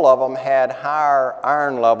all of them had higher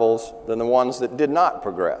iron levels than the ones that did not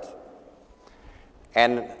progress.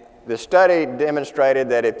 And the study demonstrated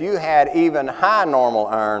that if you had even high normal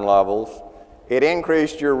iron levels, it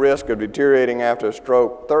increased your risk of deteriorating after a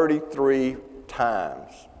stroke 33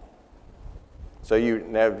 times. So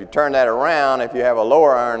now if you turn that around, if you have a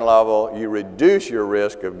lower iron level, you reduce your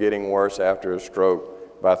risk of getting worse after a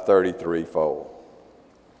stroke by 33-fold.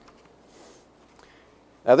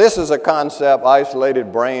 Now this is a concept,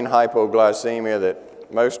 isolated brain hypoglycemia,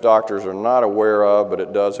 that most doctors are not aware of, but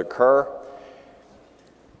it does occur.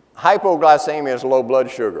 Hypoglycemia is low blood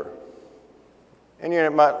sugar. And you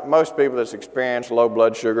know, most people that's experienced low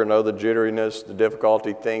blood sugar know the jitteriness, the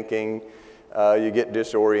difficulty thinking, you get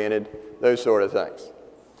disoriented, those sort of things.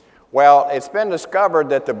 Well, it's been discovered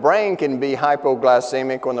that the brain can be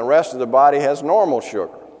hypoglycemic when the rest of the body has normal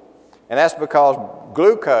sugar. And that's because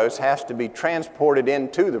glucose has to be transported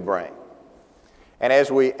into the brain. And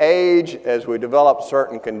as we age, as we develop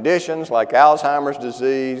certain conditions like Alzheimer's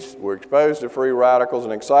disease, we're exposed to free radicals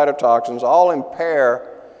and excitotoxins, all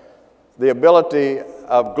impair the ability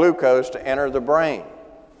of glucose to enter the brain.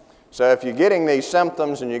 So if you're getting these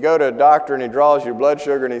symptoms and you go to a doctor and he draws your blood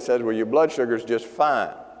sugar and he says, well, your blood sugar is just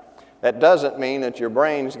fine, that doesn't mean that your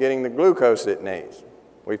brain's getting the glucose it needs.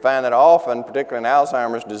 We find that often, particularly in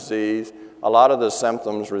Alzheimer's disease, a lot of the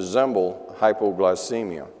symptoms resemble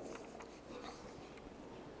hypoglycemia.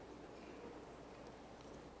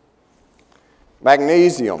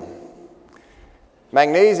 Magnesium.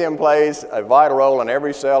 Magnesium plays a vital role in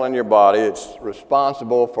every cell in your body. It's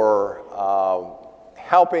responsible for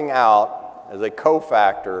helping out as a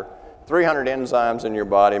cofactor 300 enzymes in your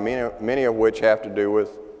body, many of which have to do with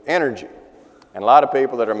energy. And a lot of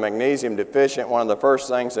people that are magnesium deficient, one of the first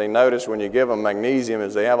things they notice when you give them magnesium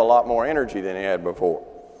is they have a lot more energy than they had before.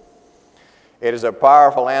 It is a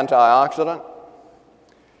powerful antioxidant.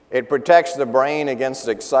 It protects the brain against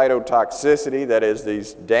excitotoxicity, that is,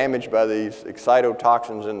 these damage by these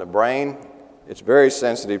excitotoxins in the brain. It's very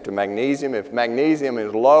sensitive to magnesium. If magnesium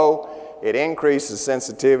is low, it increases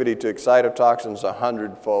sensitivity to excitotoxins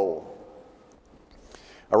 100-fold.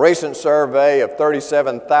 A recent survey of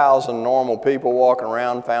 37,000 normal people walking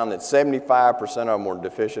around found that 75% of them were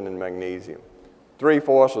deficient in magnesium.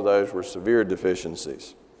 3/4 of those were severe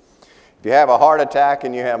deficiencies. If you have a heart attack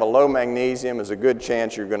and you have a low magnesium, there's a good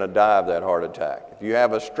chance you're going to die of that heart attack. If you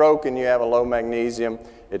have a stroke and you have a low magnesium,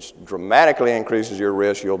 it dramatically increases your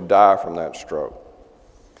risk. You'll die from that stroke.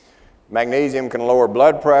 Magnesium can lower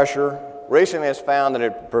blood pressure. Recently it's found that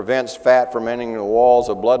it prevents fat from entering the walls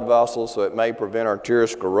of blood vessels, so it may prevent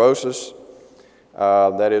arteriosclerosis,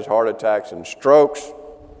 that is heart attacks and strokes.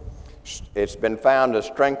 It's been found to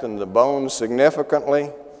strengthen the bones significantly.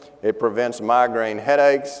 It prevents migraine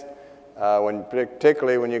headaches,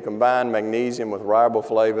 particularly when you combine magnesium with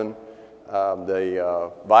riboflavin,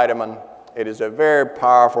 the vitamin. It is a very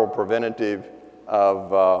powerful preventative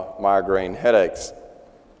of migraine headaches.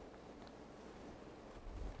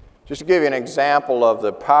 Just to give you an example of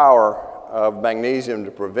the power of magnesium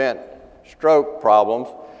to prevent stroke problems,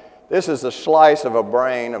 this is a slice of a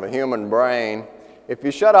brain, of a human brain. If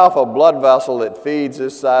you shut off a blood vessel that feeds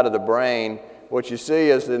this side of the brain, what you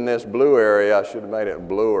see is in this blue area, I should have made it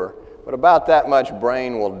bluer, but about that much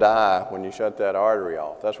brain will die when you shut that artery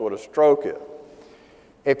off. That's what a stroke is.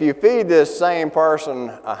 If you feed this same person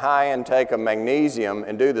a high intake of magnesium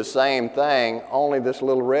and do the same thing, only this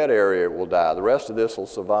little red area will die. The rest of this will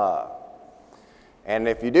survive. And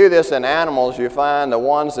if you do this in animals, you find the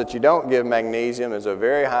ones that you don't give magnesium is a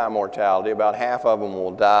very high mortality. About half of them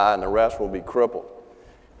will die and the rest will be crippled.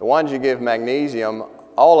 The ones you give magnesium,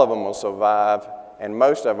 all of them will survive, and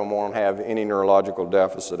most of them won't have any neurological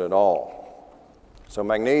deficit at all. So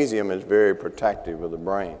magnesium is very protective of the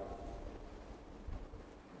brain.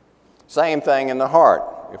 Same thing in the heart.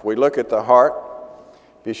 If we look at the heart,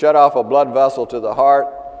 if you shut off a blood vessel to the heart,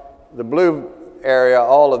 the blue area,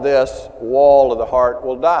 all of this wall of the heart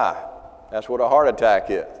will die. That's what a heart attack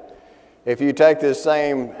is. If you take this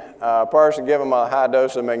same person, give them a high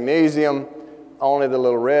dose of magnesium, only the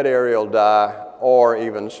little red area will die, or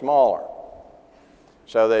even smaller.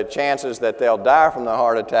 So the chances that they'll die from the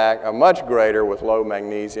heart attack are much greater with low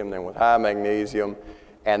magnesium than with high magnesium,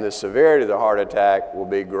 and the severity of the heart attack will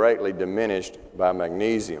be greatly diminished by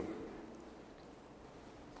magnesium.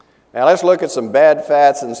 Now let's look at some bad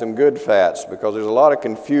fats and some good fats, because there's a lot of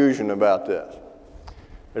confusion about this.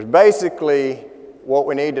 There's basically what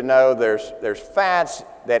we need to know. There's fats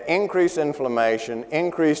that increase inflammation,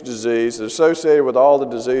 increase disease, associated with all the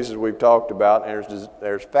diseases we've talked about, and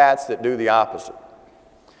there's fats that do the opposite.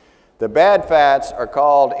 The bad fats are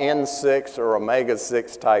called N6 or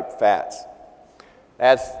omega-6 type fats.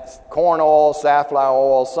 That's corn oil, safflower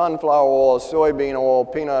oil, sunflower oil, soybean oil,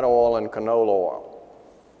 peanut oil, and canola oil.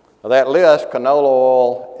 Now that list, canola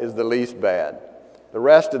oil is the least bad. The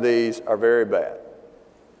rest of these are very bad.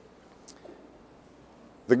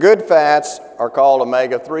 The good fats are called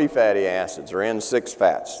omega-3 fatty acids, or N6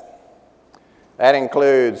 fats. That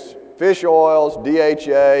includes fish oils,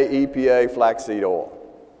 DHA, EPA, flaxseed oil.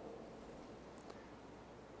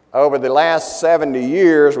 Over the last 70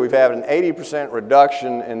 years, we've had an 80%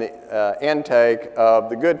 reduction in the intake of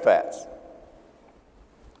the good fats.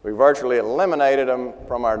 We virtually eliminated them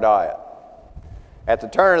from our diet. At the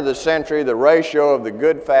turn of the century, the ratio of the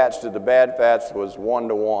good fats to the bad fats was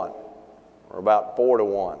 1-to-1, or about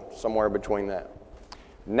 4-to-1, somewhere between that.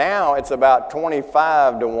 Now it's about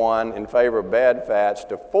 25-to-1 in favor of bad fats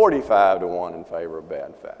to 45-to-1 in favor of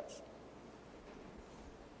bad fats.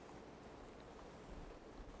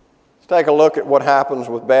 Take a look at what happens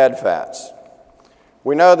with bad fats.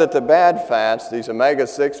 We know that the bad fats, these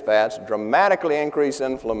omega-6 fats, dramatically increase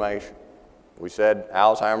inflammation. We said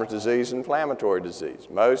Alzheimer's disease, inflammatory disease.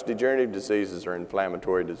 Most degenerative diseases are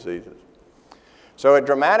inflammatory diseases. So it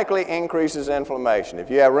dramatically increases inflammation. If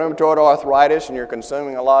you have rheumatoid arthritis and you're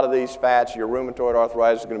consuming a lot of these fats, your rheumatoid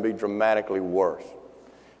arthritis is going to be dramatically worse.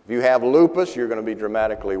 If you have lupus, you're going to be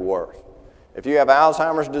dramatically worse. If you have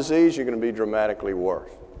Alzheimer's disease, you're going to be dramatically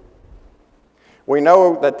worse. We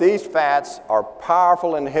know that these fats are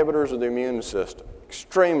powerful inhibitors of the immune system,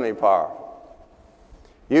 extremely powerful.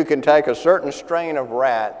 You can take a certain strain of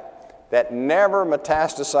rat that never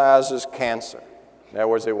metastasizes cancer. In other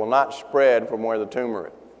words, it will not spread from where the tumor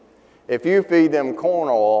is. If you feed them corn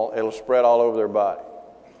oil, it'll spread all over their body.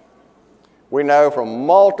 We know from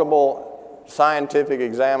multiple scientific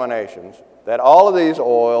examinations that all of these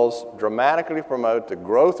oils dramatically promote the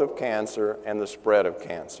growth of cancer and the spread of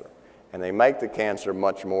cancer. And they make the cancer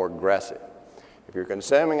much more aggressive. If you're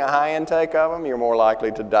consuming a high intake of them, you're more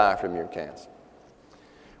likely to die from your cancer.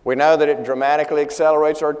 We know that it dramatically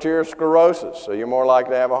accelerates arteriosclerosis, so you're more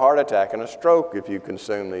likely to have a heart attack and a stroke if you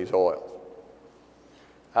consume these oils.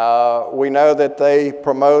 We know that they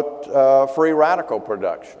promote free radical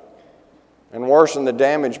production and worsen the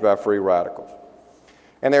damage by free radicals.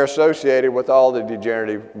 And they're associated with all the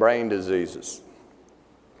degenerative brain diseases.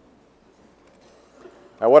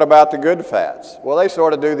 Now, what about the good fats? Well, they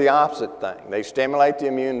sort of do the opposite thing. They stimulate the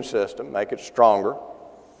immune system, make it stronger.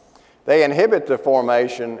 They inhibit the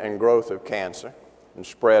formation and growth of cancer and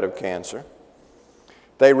spread of cancer.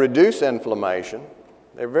 They reduce inflammation.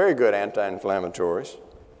 They're very good anti-inflammatories.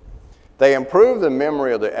 They improve the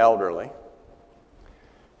memory of the elderly.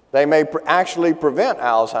 They may actually prevent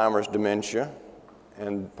Alzheimer's dementia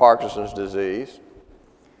and Parkinson's disease.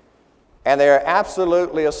 And they are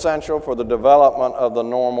absolutely essential for the development of the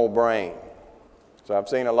normal brain. So I've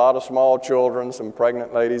seen a lot of small children, some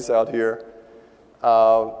pregnant ladies out here.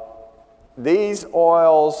 These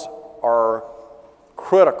oils are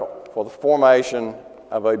critical for the formation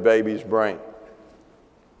of a baby's brain.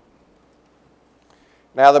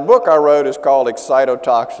 Now, the book I wrote is called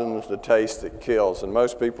Excitotoxins, The Taste That Kills, and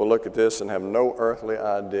most people look at this and have no earthly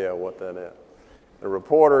idea what that is. The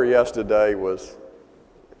reporter yesterday it was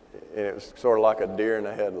sort of like a deer in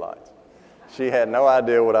the headlights. She had no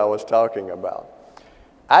idea what I was talking about.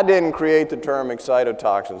 I didn't create the term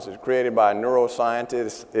excitotoxins. It's created by a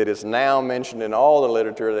neuroscientist. It is now mentioned in all the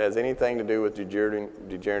literature that has anything to do with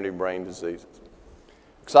degenerative brain diseases.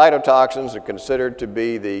 Excitotoxins are considered to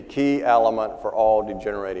be the key element for all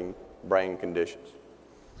degenerating brain conditions.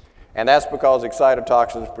 And that's because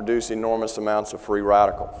excitotoxins produce enormous amounts of free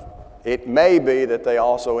radicals. It may be that they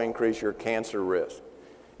also increase your cancer risk.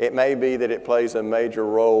 It may be that it plays a major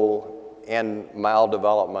role in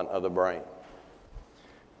maldevelopment of the brain.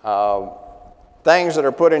 Things that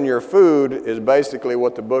are put in your food is basically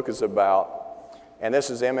what the book is about. And this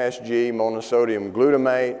is MSG, monosodium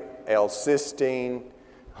glutamate, L-cysteine,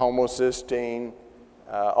 homocysteine.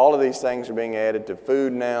 All of these things are being added to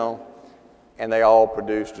food now, and they all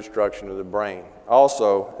produce destruction of the brain.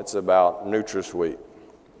 Also, it's about NutraSweet.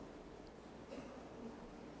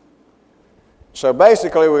 So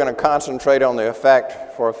basically, we're going to concentrate on the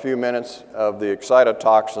effect for a few minutes of the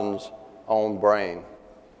excitotoxins on brain.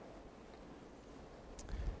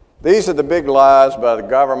 These are the big lies by the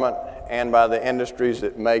government and by the industries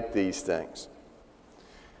that make these things.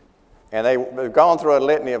 And they've gone through a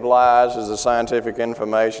litany of lies as the scientific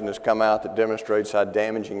information has come out that demonstrates how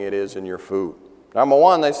damaging it is in your food. Number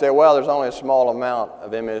one, they say, well, there's only a small amount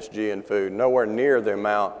of MSG in food, nowhere near the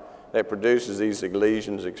amount that produces these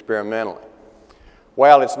lesions experimentally.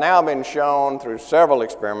 Well, it's now been shown through several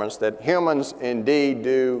experiments that humans indeed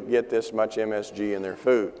do get this much MSG in their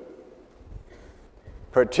food,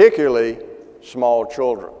 particularly small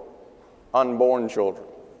children, unborn children.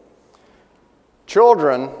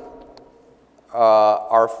 Children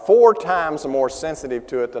are 4 times more sensitive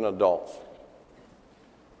to it than adults.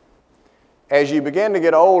 As you begin to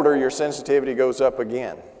get older, your sensitivity goes up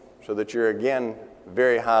again, so that you're again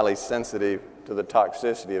very highly sensitive to the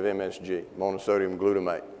toxicity of MSG, monosodium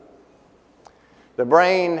glutamate. The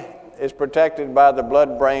brain is protected by the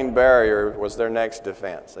blood-brain barrier, was their next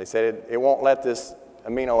defense. They said it won't let this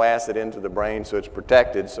amino acid into the brain, so it's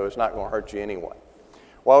protected, so it's not going to hurt you anyway.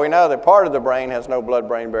 Well, we know that part of the brain has no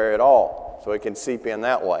blood-brain barrier at all, so it can seep in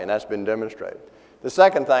that way, and that's been demonstrated. The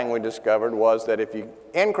second thing we discovered was that if you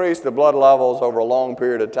increase the blood levels over a long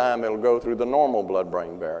period of time, it'll go through the normal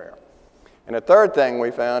blood-brain barrier. And the third thing we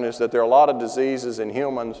found is that there are a lot of diseases in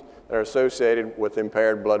humans that are associated with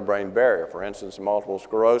impaired blood-brain barrier. For instance, multiple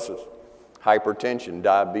sclerosis, hypertension,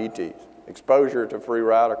 diabetes, exposure to free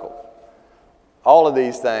radicals. All of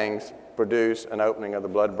these things produce an opening of the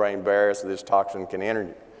blood-brain barrier so this toxin can enter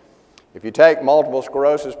you. If you take multiple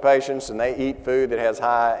sclerosis patients and they eat food that has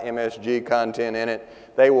high MSG content in it,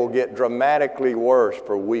 they will get dramatically worse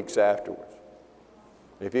for weeks afterwards.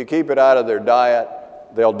 If you keep it out of their diet,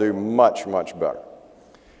 they'll do much, much better.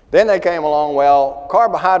 Then they came along, well,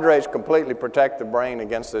 carbohydrates completely protect the brain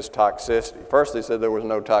against this toxicity. First they said there was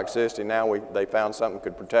no toxicity, now they found something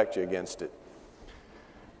could protect you against it.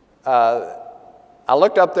 I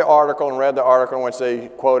looked up the article and read the article in which they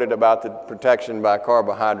quoted about the protection by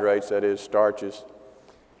carbohydrates, that is starches.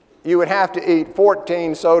 You would have to eat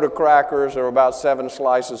 14 soda crackers or about 7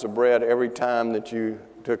 slices of bread every time that you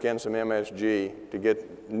took in some MSG to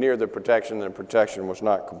get near the protection, and the protection was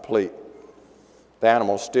not complete. The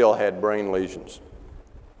animals still had brain lesions.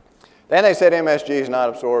 Then they said MSG is not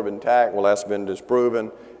absorbed intact. Well, that's been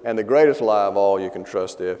disproven. And the greatest lie of all, you can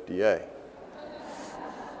trust the FDA.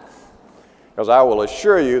 Because I will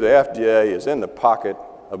assure you the FDA is in the pocket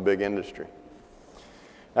of big industry.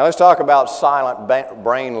 Now let's talk about silent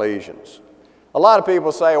brain lesions. A lot of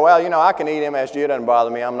people say, well, you know, I can eat MSG, it doesn't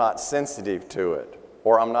bother me, I'm not sensitive to it,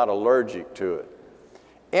 or I'm not allergic to it.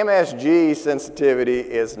 MSG sensitivity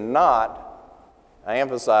is not, I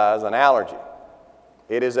emphasize, an allergy.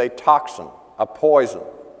 It is a toxin, a poison,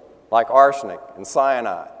 like arsenic and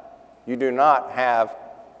cyanide. You do not have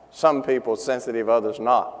some people sensitive, others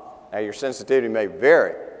not. Now, your sensitivity may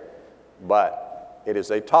vary, but it is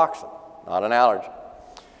a toxin, not an allergy.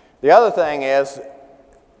 The other thing is,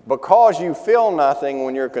 because you feel nothing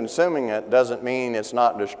when you're consuming it doesn't mean it's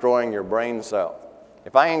not destroying your brain cells.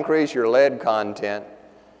 If I increase your lead content,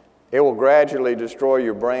 it will gradually destroy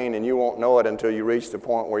your brain and you won't know it until you reach the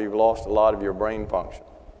point where you've lost a lot of your brain function.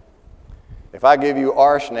 If I give you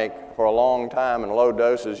arsenic for a long time in low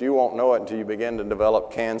doses, you won't know it until you begin to develop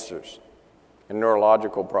cancers and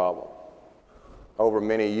neurological problems over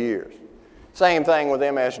many years. Same thing with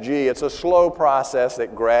MSG. It's a slow process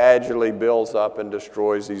that gradually builds up and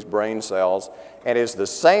destroys these brain cells, and is the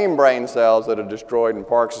same brain cells that are destroyed in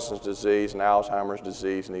Parkinson's disease and Alzheimer's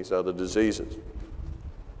disease and these other diseases.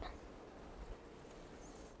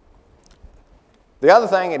 The other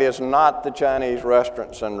thing, it is not the Chinese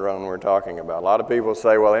restaurant syndrome we're talking about. A lot of people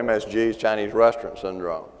say, well, MSG is Chinese restaurant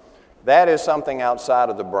syndrome. That is something outside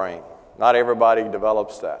of the brain. Not everybody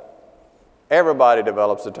develops that. Everybody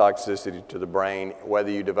develops the toxicity to the brain,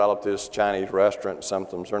 whether you develop this Chinese restaurant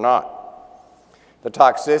symptoms or not. The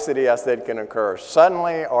toxicity, I said, can occur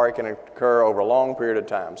suddenly or it can occur over a long period of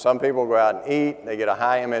time. Some people go out and eat, they get a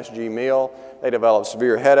high MSG meal, they develop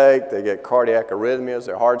severe headache, they get cardiac arrhythmias,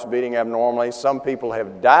 their heart's beating abnormally. Some people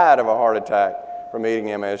have died of a heart attack from eating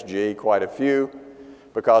MSG, quite a few,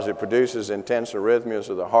 because it produces intense arrhythmias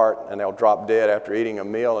of the heart, and they'll drop dead after eating a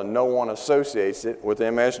meal, and no one associates it with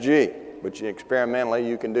MSG. But experimentally,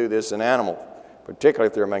 you can do this in animals, particularly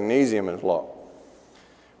if their magnesium is low.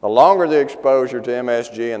 The longer the exposure to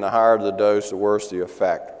MSG and the higher the dose, the worse the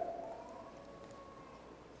effect.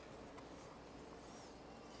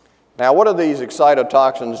 Now, what do these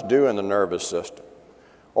excitotoxins do in the nervous system?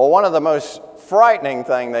 Well, one of the most frightening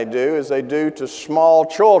things they do is they do to small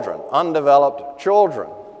children, undeveloped children,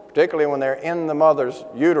 particularly when they're in the mother's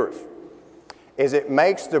uterus, is it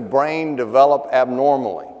makes the brain develop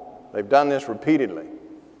abnormally. They've done this repeatedly.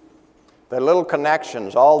 The little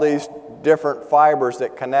connections, all these different fibers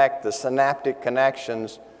that connect, the synaptic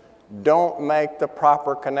connections, don't make the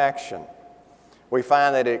proper connection. We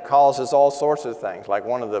find that it causes all sorts of things, like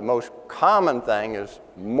one of the most common things is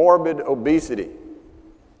morbid obesity.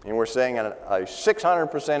 And we're seeing a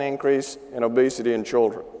 600% increase in obesity in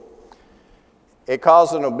children. It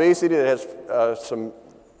causes an obesity that has some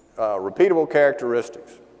repeatable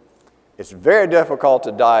characteristics. It's very difficult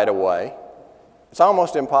to diet away. It's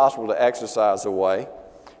almost impossible to exercise away.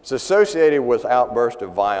 It's associated with outbursts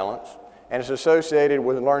of violence, and it's associated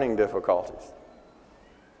with learning difficulties.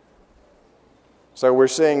 So we're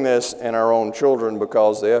seeing this in our own children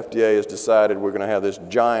because the FDA has decided we're going to have this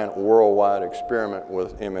giant worldwide experiment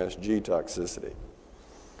with MSG toxicity.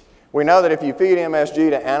 We know that if you feed MSG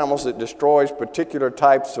to animals, it destroys particular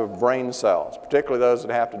types of brain cells, particularly those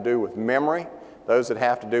that have to do with memory, those that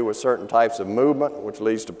have to do with certain types of movement, which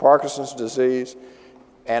leads to Parkinson's disease,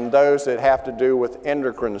 and those that have to do with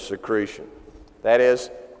endocrine secretion. That is,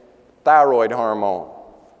 thyroid hormone,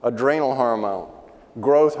 adrenal hormone,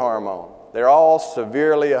 growth hormone. They're all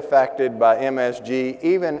severely affected by MSG,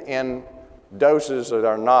 even in doses that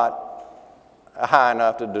are not high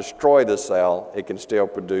enough to destroy the cell, it can still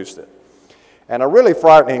produce it. And a really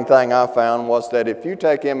frightening thing I found was that if you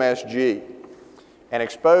take MSG and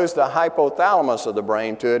expose the hypothalamus of the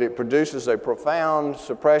brain to it, it produces a profound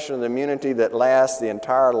suppression of the immunity that lasts the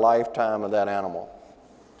entire lifetime of that animal.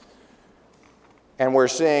 And we're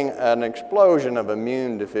seeing an explosion of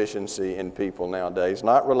immune deficiency in people nowadays,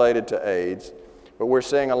 not related to AIDS, but we're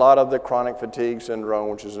seeing a lot of the chronic fatigue syndrome,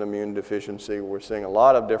 which is an immune deficiency. We're seeing a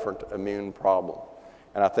lot of different immune problems.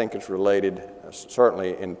 And I think it's related,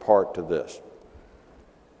 certainly in part, to this.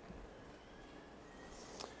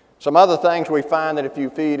 Some other things we find that if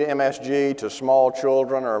you feed MSG to small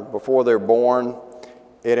children or before they're born,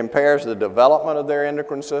 it impairs the development of their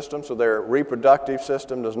endocrine system, so their reproductive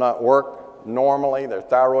system does not work normally, their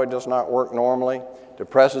thyroid does not work normally,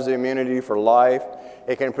 depresses the immunity for life.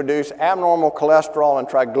 It can produce abnormal cholesterol and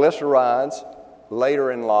triglycerides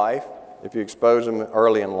later in life if you expose them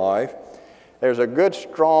early in life. There's a good,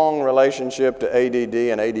 strong relationship to ADD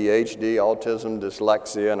and ADHD, autism,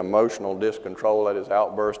 dyslexia, and emotional discontrol, that is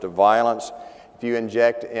outburst of violence. If you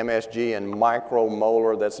inject MSG in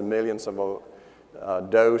micromolar, that's a millionth of a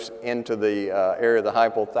dose, into the area of the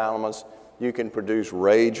hypothalamus, you can produce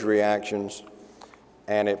rage reactions,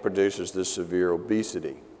 and it produces this severe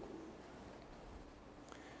obesity.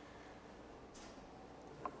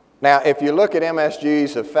 Now, if you look at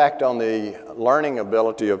MSG's effect on the learning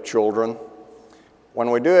ability of children, when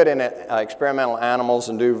we do it in experimental animals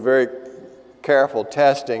and do very careful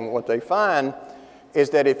testing, what they find is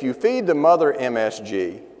that if you feed the mother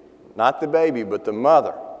MSG, not the baby, but the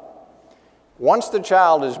mother, once the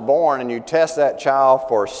child is born and you test that child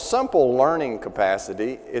for simple learning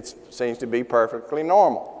capacity, it seems to be perfectly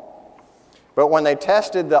normal. But when they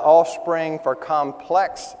tested the offspring for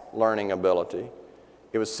complex learning ability,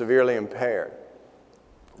 it was severely impaired.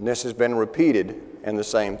 And this has been repeated, and the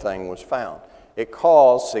same thing was found. It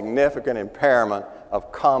caused significant impairment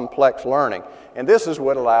of complex learning. And this is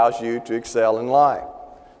what allows you to excel in life.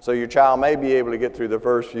 So your child may be able to get through the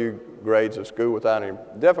first few grades of school without any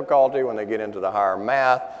difficulty. When they get into the higher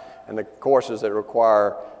math and the courses that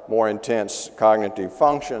require more intense cognitive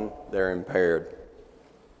function, they're impaired.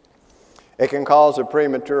 It can cause a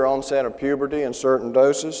premature onset of puberty in certain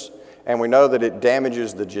doses, and we know that it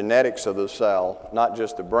damages the genetics of the cell, not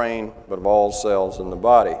just the brain, but of all cells in the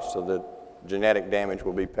body, so that genetic damage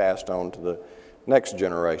will be passed on to the next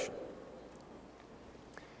generation.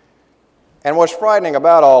 And what's frightening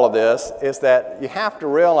about all of this is that you have to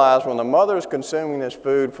realize when the mother is consuming this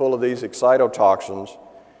food full of these excitotoxins,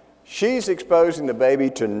 she's exposing the baby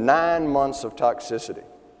to 9 months of toxicity.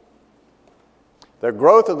 The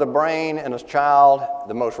growth of the brain in a child,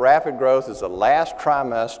 the most rapid growth is the last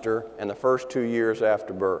trimester and the first 2 years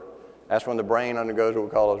after birth. That's when the brain undergoes what we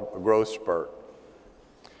call a growth spurt.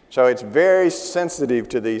 So it's very sensitive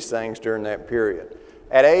to these things during that period.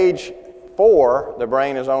 At age 4, the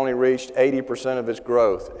brain has only reached 80% of its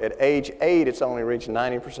growth. At age 8, it's only reached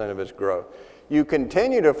 90% of its growth. You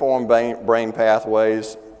continue to form brain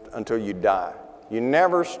pathways until you die. You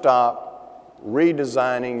never stop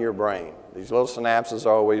redesigning your brain. These little synapses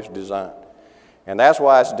are always designed. And that's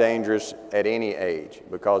why it's dangerous at any age,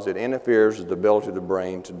 because it interferes with the ability of the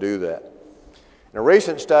brain to do that. In a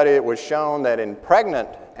recent study, it was shown that in pregnant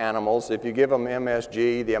animals, if you give them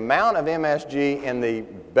MSG, the amount of MSG in the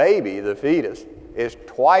baby, the fetus, is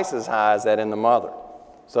twice as high as that in the mother.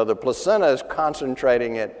 So the placenta is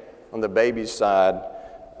concentrating it on the baby's side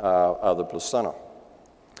of the placenta.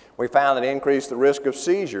 We found that it increased the risk of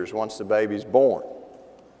seizures once the baby's born.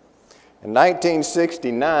 In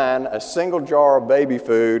 1969, a single jar of baby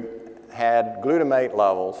food had glutamate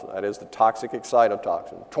levels, that is the toxic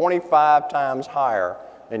excitotoxin, 25 times higher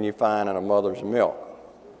than you find in a mother's milk.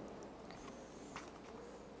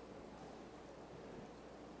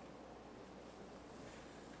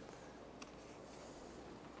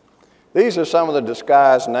 These are some of the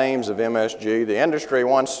disguised names of MSG. The industry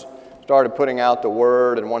once started putting out the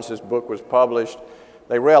word, and once this book was published,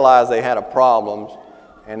 they realized they had a problem,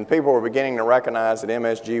 and people were beginning to recognize that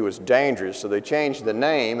MSG was dangerous, so they changed the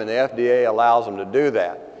name, and the FDA allows them to do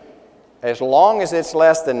that. As long as it's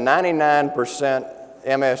less than 99%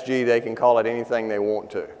 MSG, they can call it anything they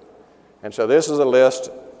want to. And so this is a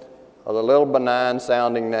list of the little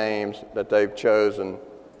benign-sounding names that they've chosen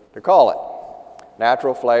to call it.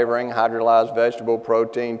 Natural flavoring, hydrolyzed vegetable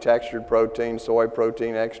protein, textured protein, soy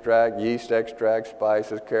protein extract, yeast extract,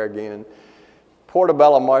 spices, carrageenan.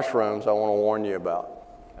 Portobello mushrooms I want to warn you about.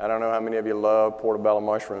 I don't know how many of you love portobello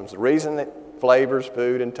mushrooms. The reason it flavors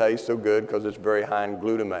food and tastes so good because it's very high in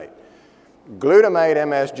glutamate. Glutamate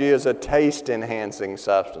MSG is a taste-enhancing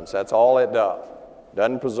substance. That's all it does.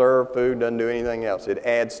 Doesn't preserve food, doesn't do anything else. It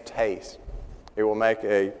adds taste. It will make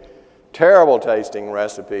a terrible tasting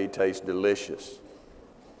recipe taste delicious.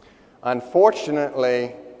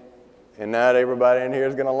 Unfortunately, and not everybody in here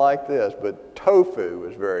is going to like this, but tofu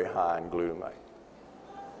is very high in glutamate.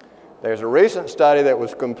 There's a recent study that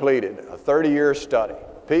was completed, a 30-year study.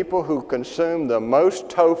 People who consumed the most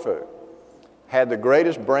tofu had the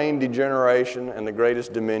greatest brain degeneration and the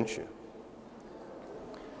greatest dementia.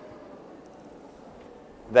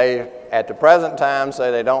 They, at the present time, say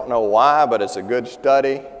they don't know why, but it's a good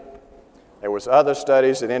study. There was other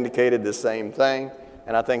studies that indicated the same thing,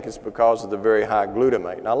 and I think it's because of the very high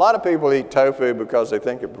glutamate. Now, a lot of people eat tofu because they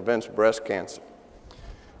think it prevents breast cancer.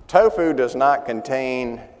 Tofu does not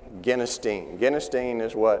contain genistein. Genistein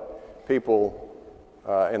is what people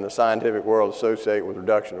in the scientific world associate with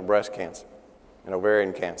reduction of breast cancer and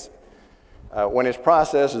ovarian cancer. When it's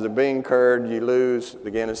processed as a bean curd, you lose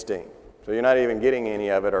the genistein. So you're not even getting any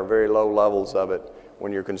of it or very low levels of it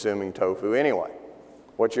when you're consuming tofu anyway.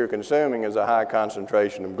 What you're consuming is a high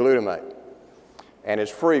concentration of glutamate, and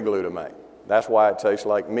it's free glutamate. That's why it tastes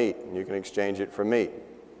like meat, and you can exchange it for meat,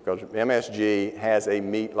 because MSG has a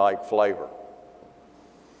meat-like flavor.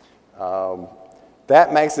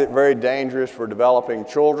 That makes it very dangerous for developing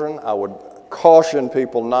children. I would caution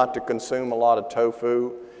people not to consume a lot of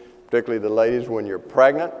tofu, particularly the ladies when you're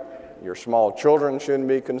pregnant. Your small children shouldn't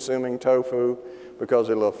be consuming tofu because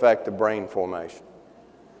it'll affect the brain formation.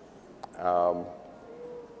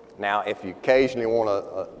 Now, if you occasionally want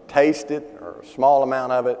to taste it or a small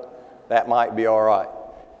amount of it, that might be all right.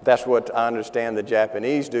 That's what I understand the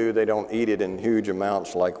Japanese do. They don't eat it in huge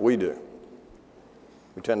amounts like we do.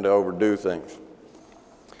 We tend to overdo things.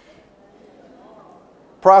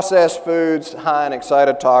 Processed foods high in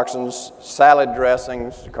excitotoxins, salad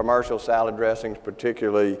dressings, commercial salad dressings,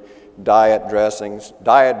 particularly diet dressings,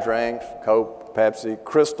 diet drinks, Coke, Pepsi.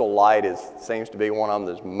 Crystal Light seems to be one of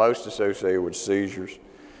them that's most associated with seizures.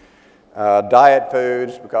 Diet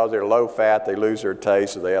foods, because they're low fat, they lose their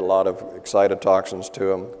taste, so they add a lot of excitotoxins to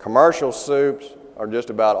them. Commercial soups are just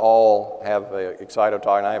about all have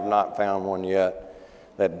excitotoxin. I have not found one yet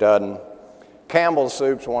that doesn't. Campbell's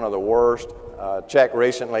soup's one of the worst. Checked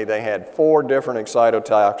recently, they had 4 different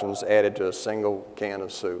excitotoxins added to a single can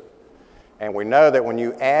of soup. And we know that when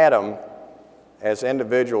you add them as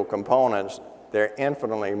individual components, they're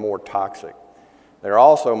infinitely more toxic. They're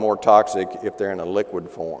also more toxic if they're in a liquid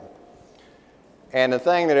form. And the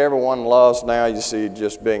thing that everyone loves now, you see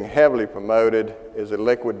just being heavily promoted, is the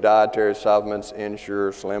liquid dietary supplements,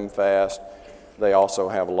 Ensure, Slim Fast. They also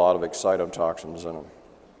have a lot of excitotoxins in them.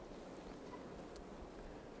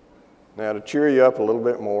 Now to cheer you up a little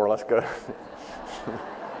bit more, let's go.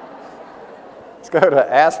 Let's go to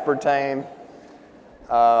aspartame.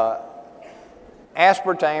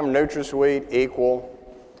 Aspartame, NutraSweet, equal.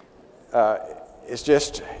 It's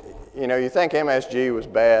just, you know, you think MSG was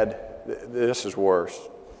bad. This is worse,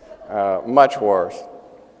 much worse.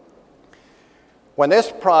 When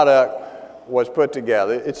this product was put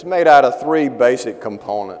together, it's made out of 3 basic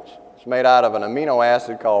components. It's made out of an amino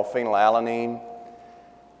acid called phenylalanine,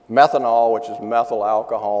 methanol, which is methyl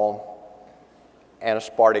alcohol, and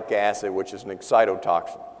aspartic acid, which is an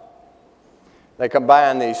excitotoxin. They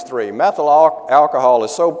combine these 3. Methyl alcohol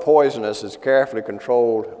is so poisonous it's carefully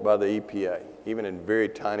controlled by the EPA, even in very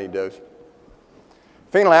tiny doses.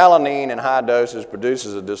 Phenylalanine in high doses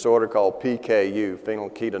produces a disorder called PKU,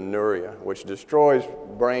 phenylketonuria, which destroys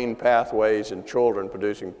brain pathways in children,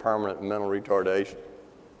 producing permanent mental retardation.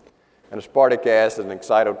 And aspartic acid is an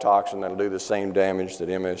excitotoxin that will do the same damage that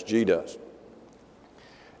MSG does.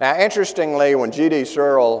 Now, interestingly, when G.D.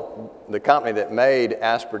 Searle, the company that made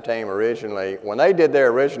aspartame originally, when they did their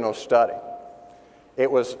original study,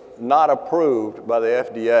 it was not approved by the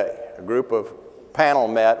FDA. A group of panel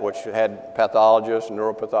met, which had pathologists,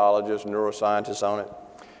 neuropathologists, neuroscientists on it.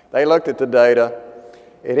 They looked at the data.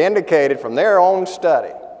 It indicated from their own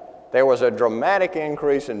study there was a dramatic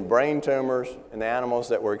increase in brain tumors in the animals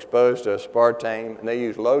that were exposed to aspartame, and they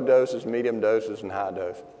used low doses, medium doses, and high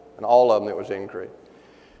doses, and all of them it was increased.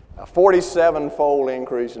 A 47-fold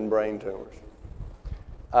increase in brain tumors,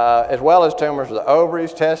 as well as tumors of the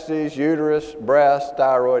ovaries, testes, uterus, breast,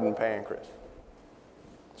 thyroid, and pancreas.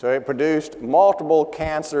 So it produced multiple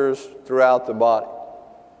cancers throughout the body.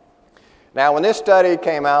 Now, when this study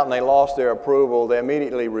came out and they lost their approval, they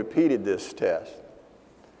immediately repeated this test.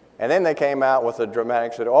 And then they came out with a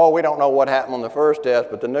dramatic, said, oh, we don't know what happened on the first test,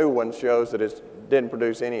 but the new one shows that it didn't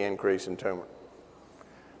produce any increase in tumor.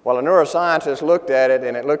 Well, a neuroscientist looked at it,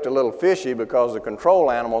 and it looked a little fishy because the control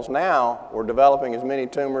animals now were developing as many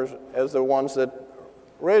tumors as the ones that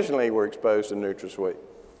originally were exposed to NutraSweet.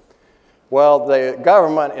 Well, the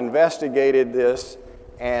government investigated this,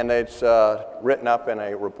 and it's written up in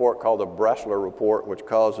a report called the Bressler Report, which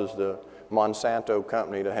causes the Monsanto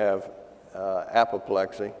company to have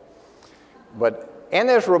apoplexy. But in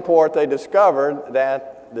this report, they discovered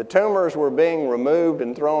that the tumors were being removed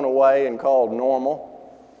and thrown away and called normal.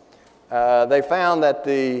 They found that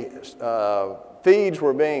the feeds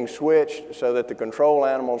were being switched so that the control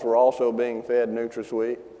animals were also being fed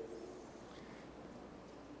NutraSweet.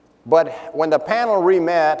 But when the panel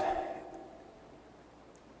re-met,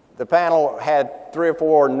 the panel had 3 or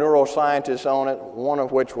 4 neuroscientists on it, one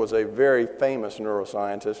of which was a very famous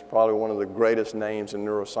neuroscientist, probably one of the greatest names in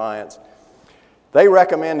neuroscience. They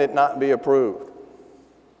recommended it not be approved.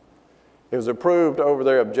 It was approved over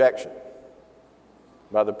their objection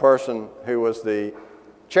by the person who was the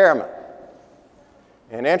chairman.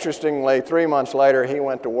 And interestingly, 3 months later, he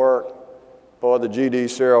went to work for the G.D.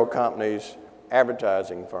 Searle Company's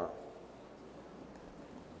advertising firm.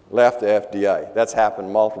 Left the FDA. That's happened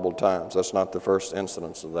multiple times. That's not the first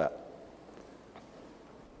instance of that.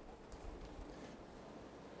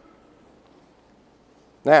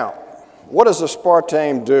 Now, what does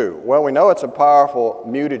aspartame do? Well, we know it's a powerful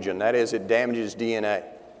mutagen. That is, it damages DNA,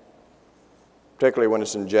 particularly when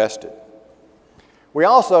it's ingested. We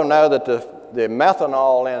also know that the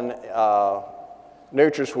methanol in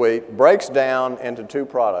NutraSweet breaks down into 2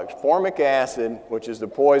 products, formic acid, which is the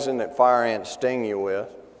poison that fire ants sting you with,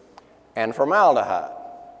 and formaldehyde,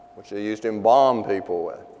 which they used to embalm people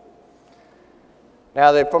with.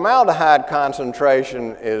 Now, the formaldehyde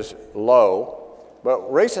concentration is low, but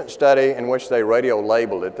a recent study in which they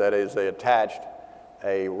radio-labeled it, that is, they attached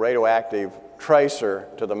a radioactive tracer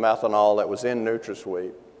to the methanol that was in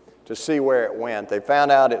NutraSweet to see where it went. They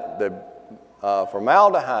found out the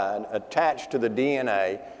formaldehyde attached to the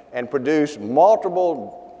DNA and produced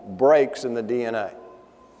multiple breaks in the DNA,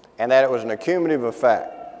 and that it was an accumulative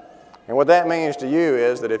effect. And what that means to you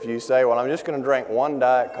is that if you say, well, I'm just going to drink 1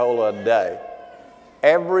 Diet Cola a day,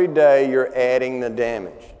 every day you're adding the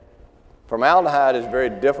damage. Formaldehyde is very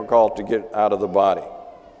difficult to get out of the body.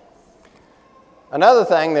 Another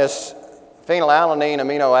thing, this phenylalanine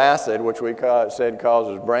amino acid, which we said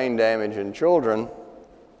causes brain damage in children,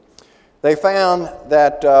 they found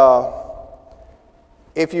that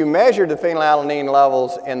if you measured the phenylalanine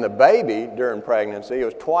levels in the baby during pregnancy, it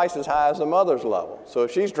was twice as high as the mother's level. So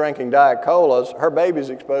if she's drinking Diet Colas, her baby's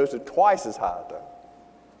exposed to twice as high though.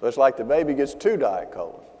 So it's like the baby gets 2 Diet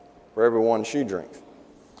Colas for every one she drinks.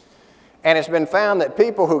 And it's been found that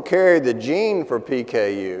people who carry the gene for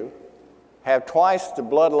PKU have twice the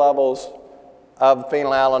blood levels of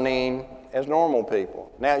phenylalanine as normal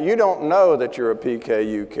people. Now, you don't know that you're a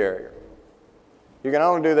PKU carrier. You can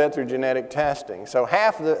only do that through genetic testing. So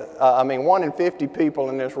 1 in 50 people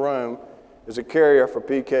in this room is a carrier for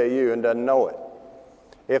PKU and doesn't know it.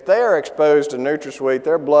 If they are exposed to NutraSweet,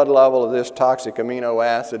 their blood level of this toxic amino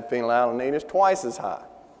acid, phenylalanine, is twice as high.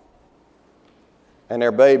 And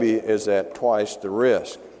their baby is at twice the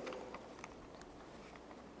risk.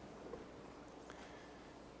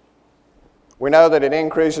 We know that it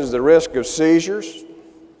increases the risk of seizures,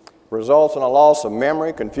 results in a loss of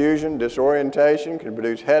memory, confusion, disorientation, can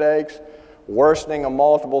produce headaches, worsening of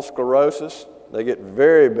multiple sclerosis. They get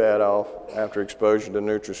very bad off after exposure to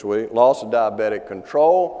NutraSweet. Loss of diabetic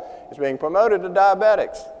control is being promoted to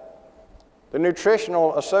diabetics. The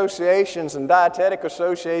nutritional associations and dietetic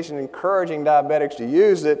associations encouraging diabetics to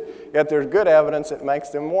use it, yet there's good evidence it makes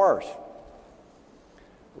them worse.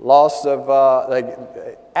 Loss of,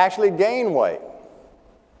 they actually gain weight.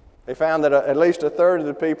 They found that at least 1/3 of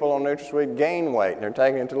the people on NutraSweet gain weight, and they're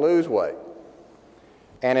taking it to lose weight.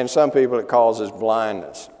 And in some people, it causes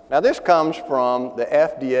blindness. Now, this comes from the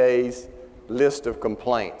FDA's list of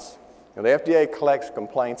complaints. Now, the FDA collects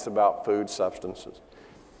complaints about food substances.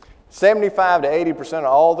 75 to 80%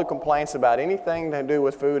 of all the complaints about anything to do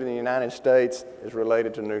with food in the United States is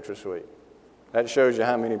related to NutraSweet. That shows you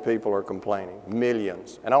how many people are complaining,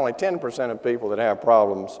 millions. And only 10% of people that have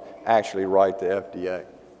problems actually write the FDA,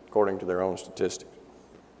 according to their own statistics.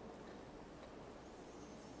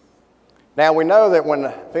 Now, we know that when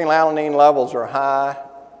phenylalanine levels are high,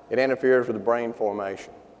 it interferes with the brain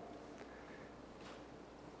formation.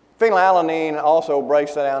 Phenylalanine also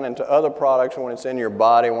breaks down into other products when it's in your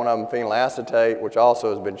body, one of them phenylacetate, which also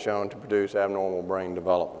has been shown to produce abnormal brain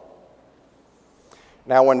development.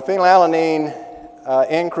 Now, when phenylalanine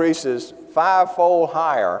increases 5-fold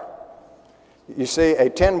higher, you see a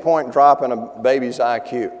 10-point drop in a baby's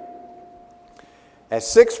IQ. A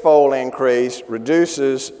 6-fold increase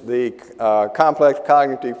reduces the complex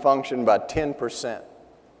cognitive function by 10%.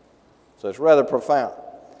 So it's rather profound.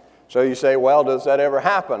 So you say, well, does that ever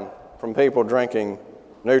happen from people drinking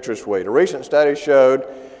NutraSweet? A recent study showed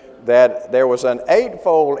that there was an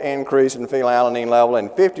 8-fold increase in phenylalanine level in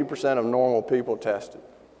 50% of normal people tested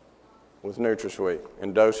with NutraSweet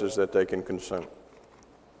in doses that they can consume.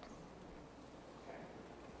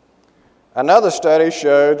 Another study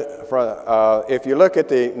showed, if you look at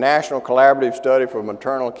the National Collaborative Study for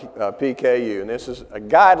Maternal PKU, and this is a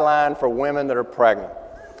guideline for women that are pregnant,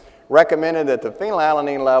 recommended that the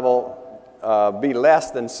phenylalanine level be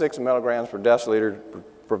less than 6 milligrams per deciliter to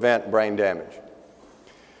prevent brain damage.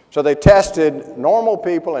 So they tested normal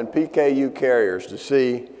people and PKU carriers to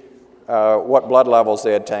see what blood levels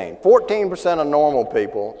they attained. 14% of normal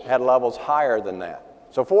people had levels higher than that.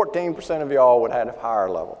 So 14% of y'all would have a higher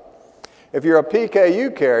level. If you're a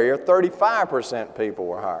PKU carrier, 35% people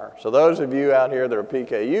were higher. So those of you out here that are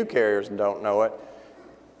PKU carriers and don't know it,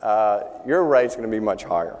 your rate's going to be much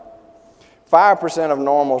higher. 5% of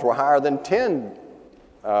normals were higher than 10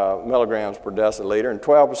 milligrams per deciliter, and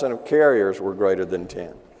 12% of carriers were greater than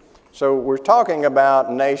 10. So we're talking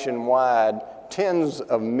about nationwide tens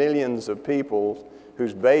of millions of people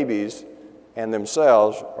whose babies and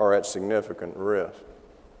themselves are at significant risk.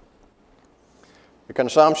 The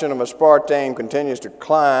consumption of aspartame continues to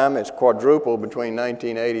climb. It's quadrupled between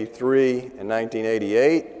 1983 and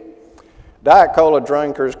 1988. Diet Cola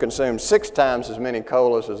drinkers consume 6 times as many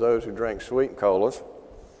colas as those who drink sweet colas.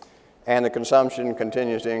 And the consumption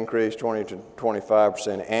continues to increase 20 to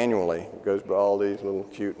 25% annually. It goes by all these little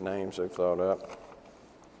cute names they've thought up.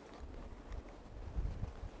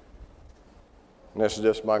 And this is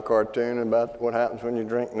just my cartoon about what happens when you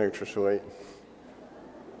drink NutraSweet.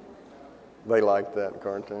 They like that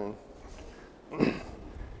cartoon. And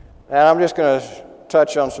I'm just going to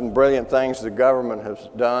touch on some brilliant things the government has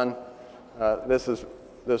done. This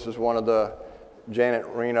is one of the Janet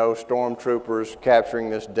Reno stormtroopers capturing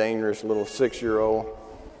this dangerous little 6-year-old.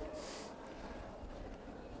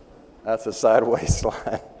 That's a sideways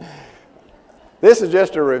slide. This is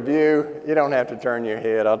just a review. You don't have to turn your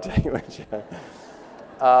head. I'll tell you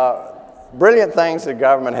what. Brilliant things the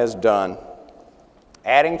government has done.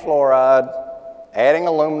 Adding fluoride, adding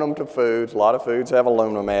aluminum to foods. A lot of foods have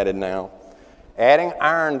aluminum added now. Adding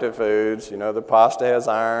iron to foods. You know, the pasta has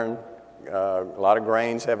iron. A lot of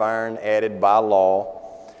grains have iron added by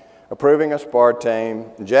law. Approving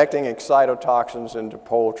aspartame. Injecting excitotoxins into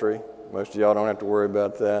poultry. Most of y'all don't have to worry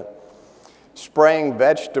about that. Spraying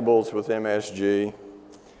vegetables with MSG.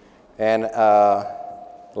 And the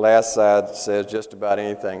last side says just about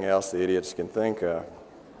anything else the idiots can think of.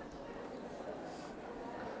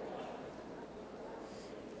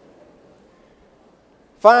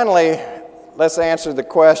 Finally, let's answer the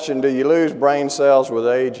question, do you lose brain cells with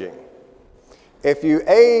aging? If you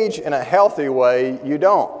age in a healthy way, you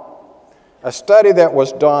don't. A study that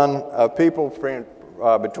was done of people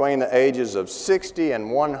between the ages of 60 and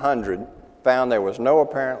 100 found there was no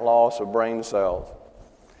apparent loss of brain cells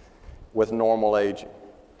with normal aging.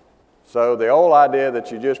 So the old idea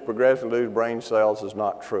that you just progressively lose brain cells is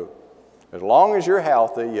not true. As long as you're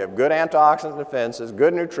healthy, you have good antioxidant defenses,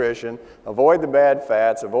 good nutrition, avoid the bad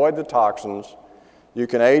fats, avoid the toxins, you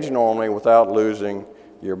can age normally without losing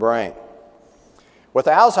your brain. With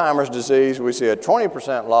Alzheimer's disease, we see a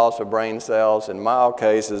 20% loss of brain cells in mild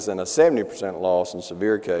cases and a 70% loss in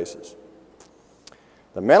severe cases.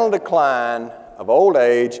 The mental decline of old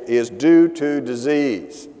age is due to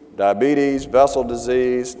disease, diabetes, vessel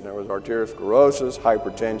disease, there was arteriosclerosis,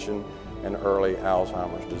 hypertension, and early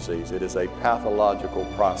Alzheimer's disease. It is a pathological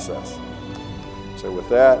process. So with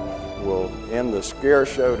that, we'll end the scare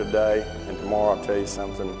show today, and tomorrow I'll tell you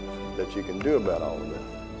something that you can do about all of this.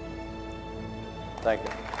 Thank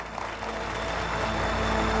you.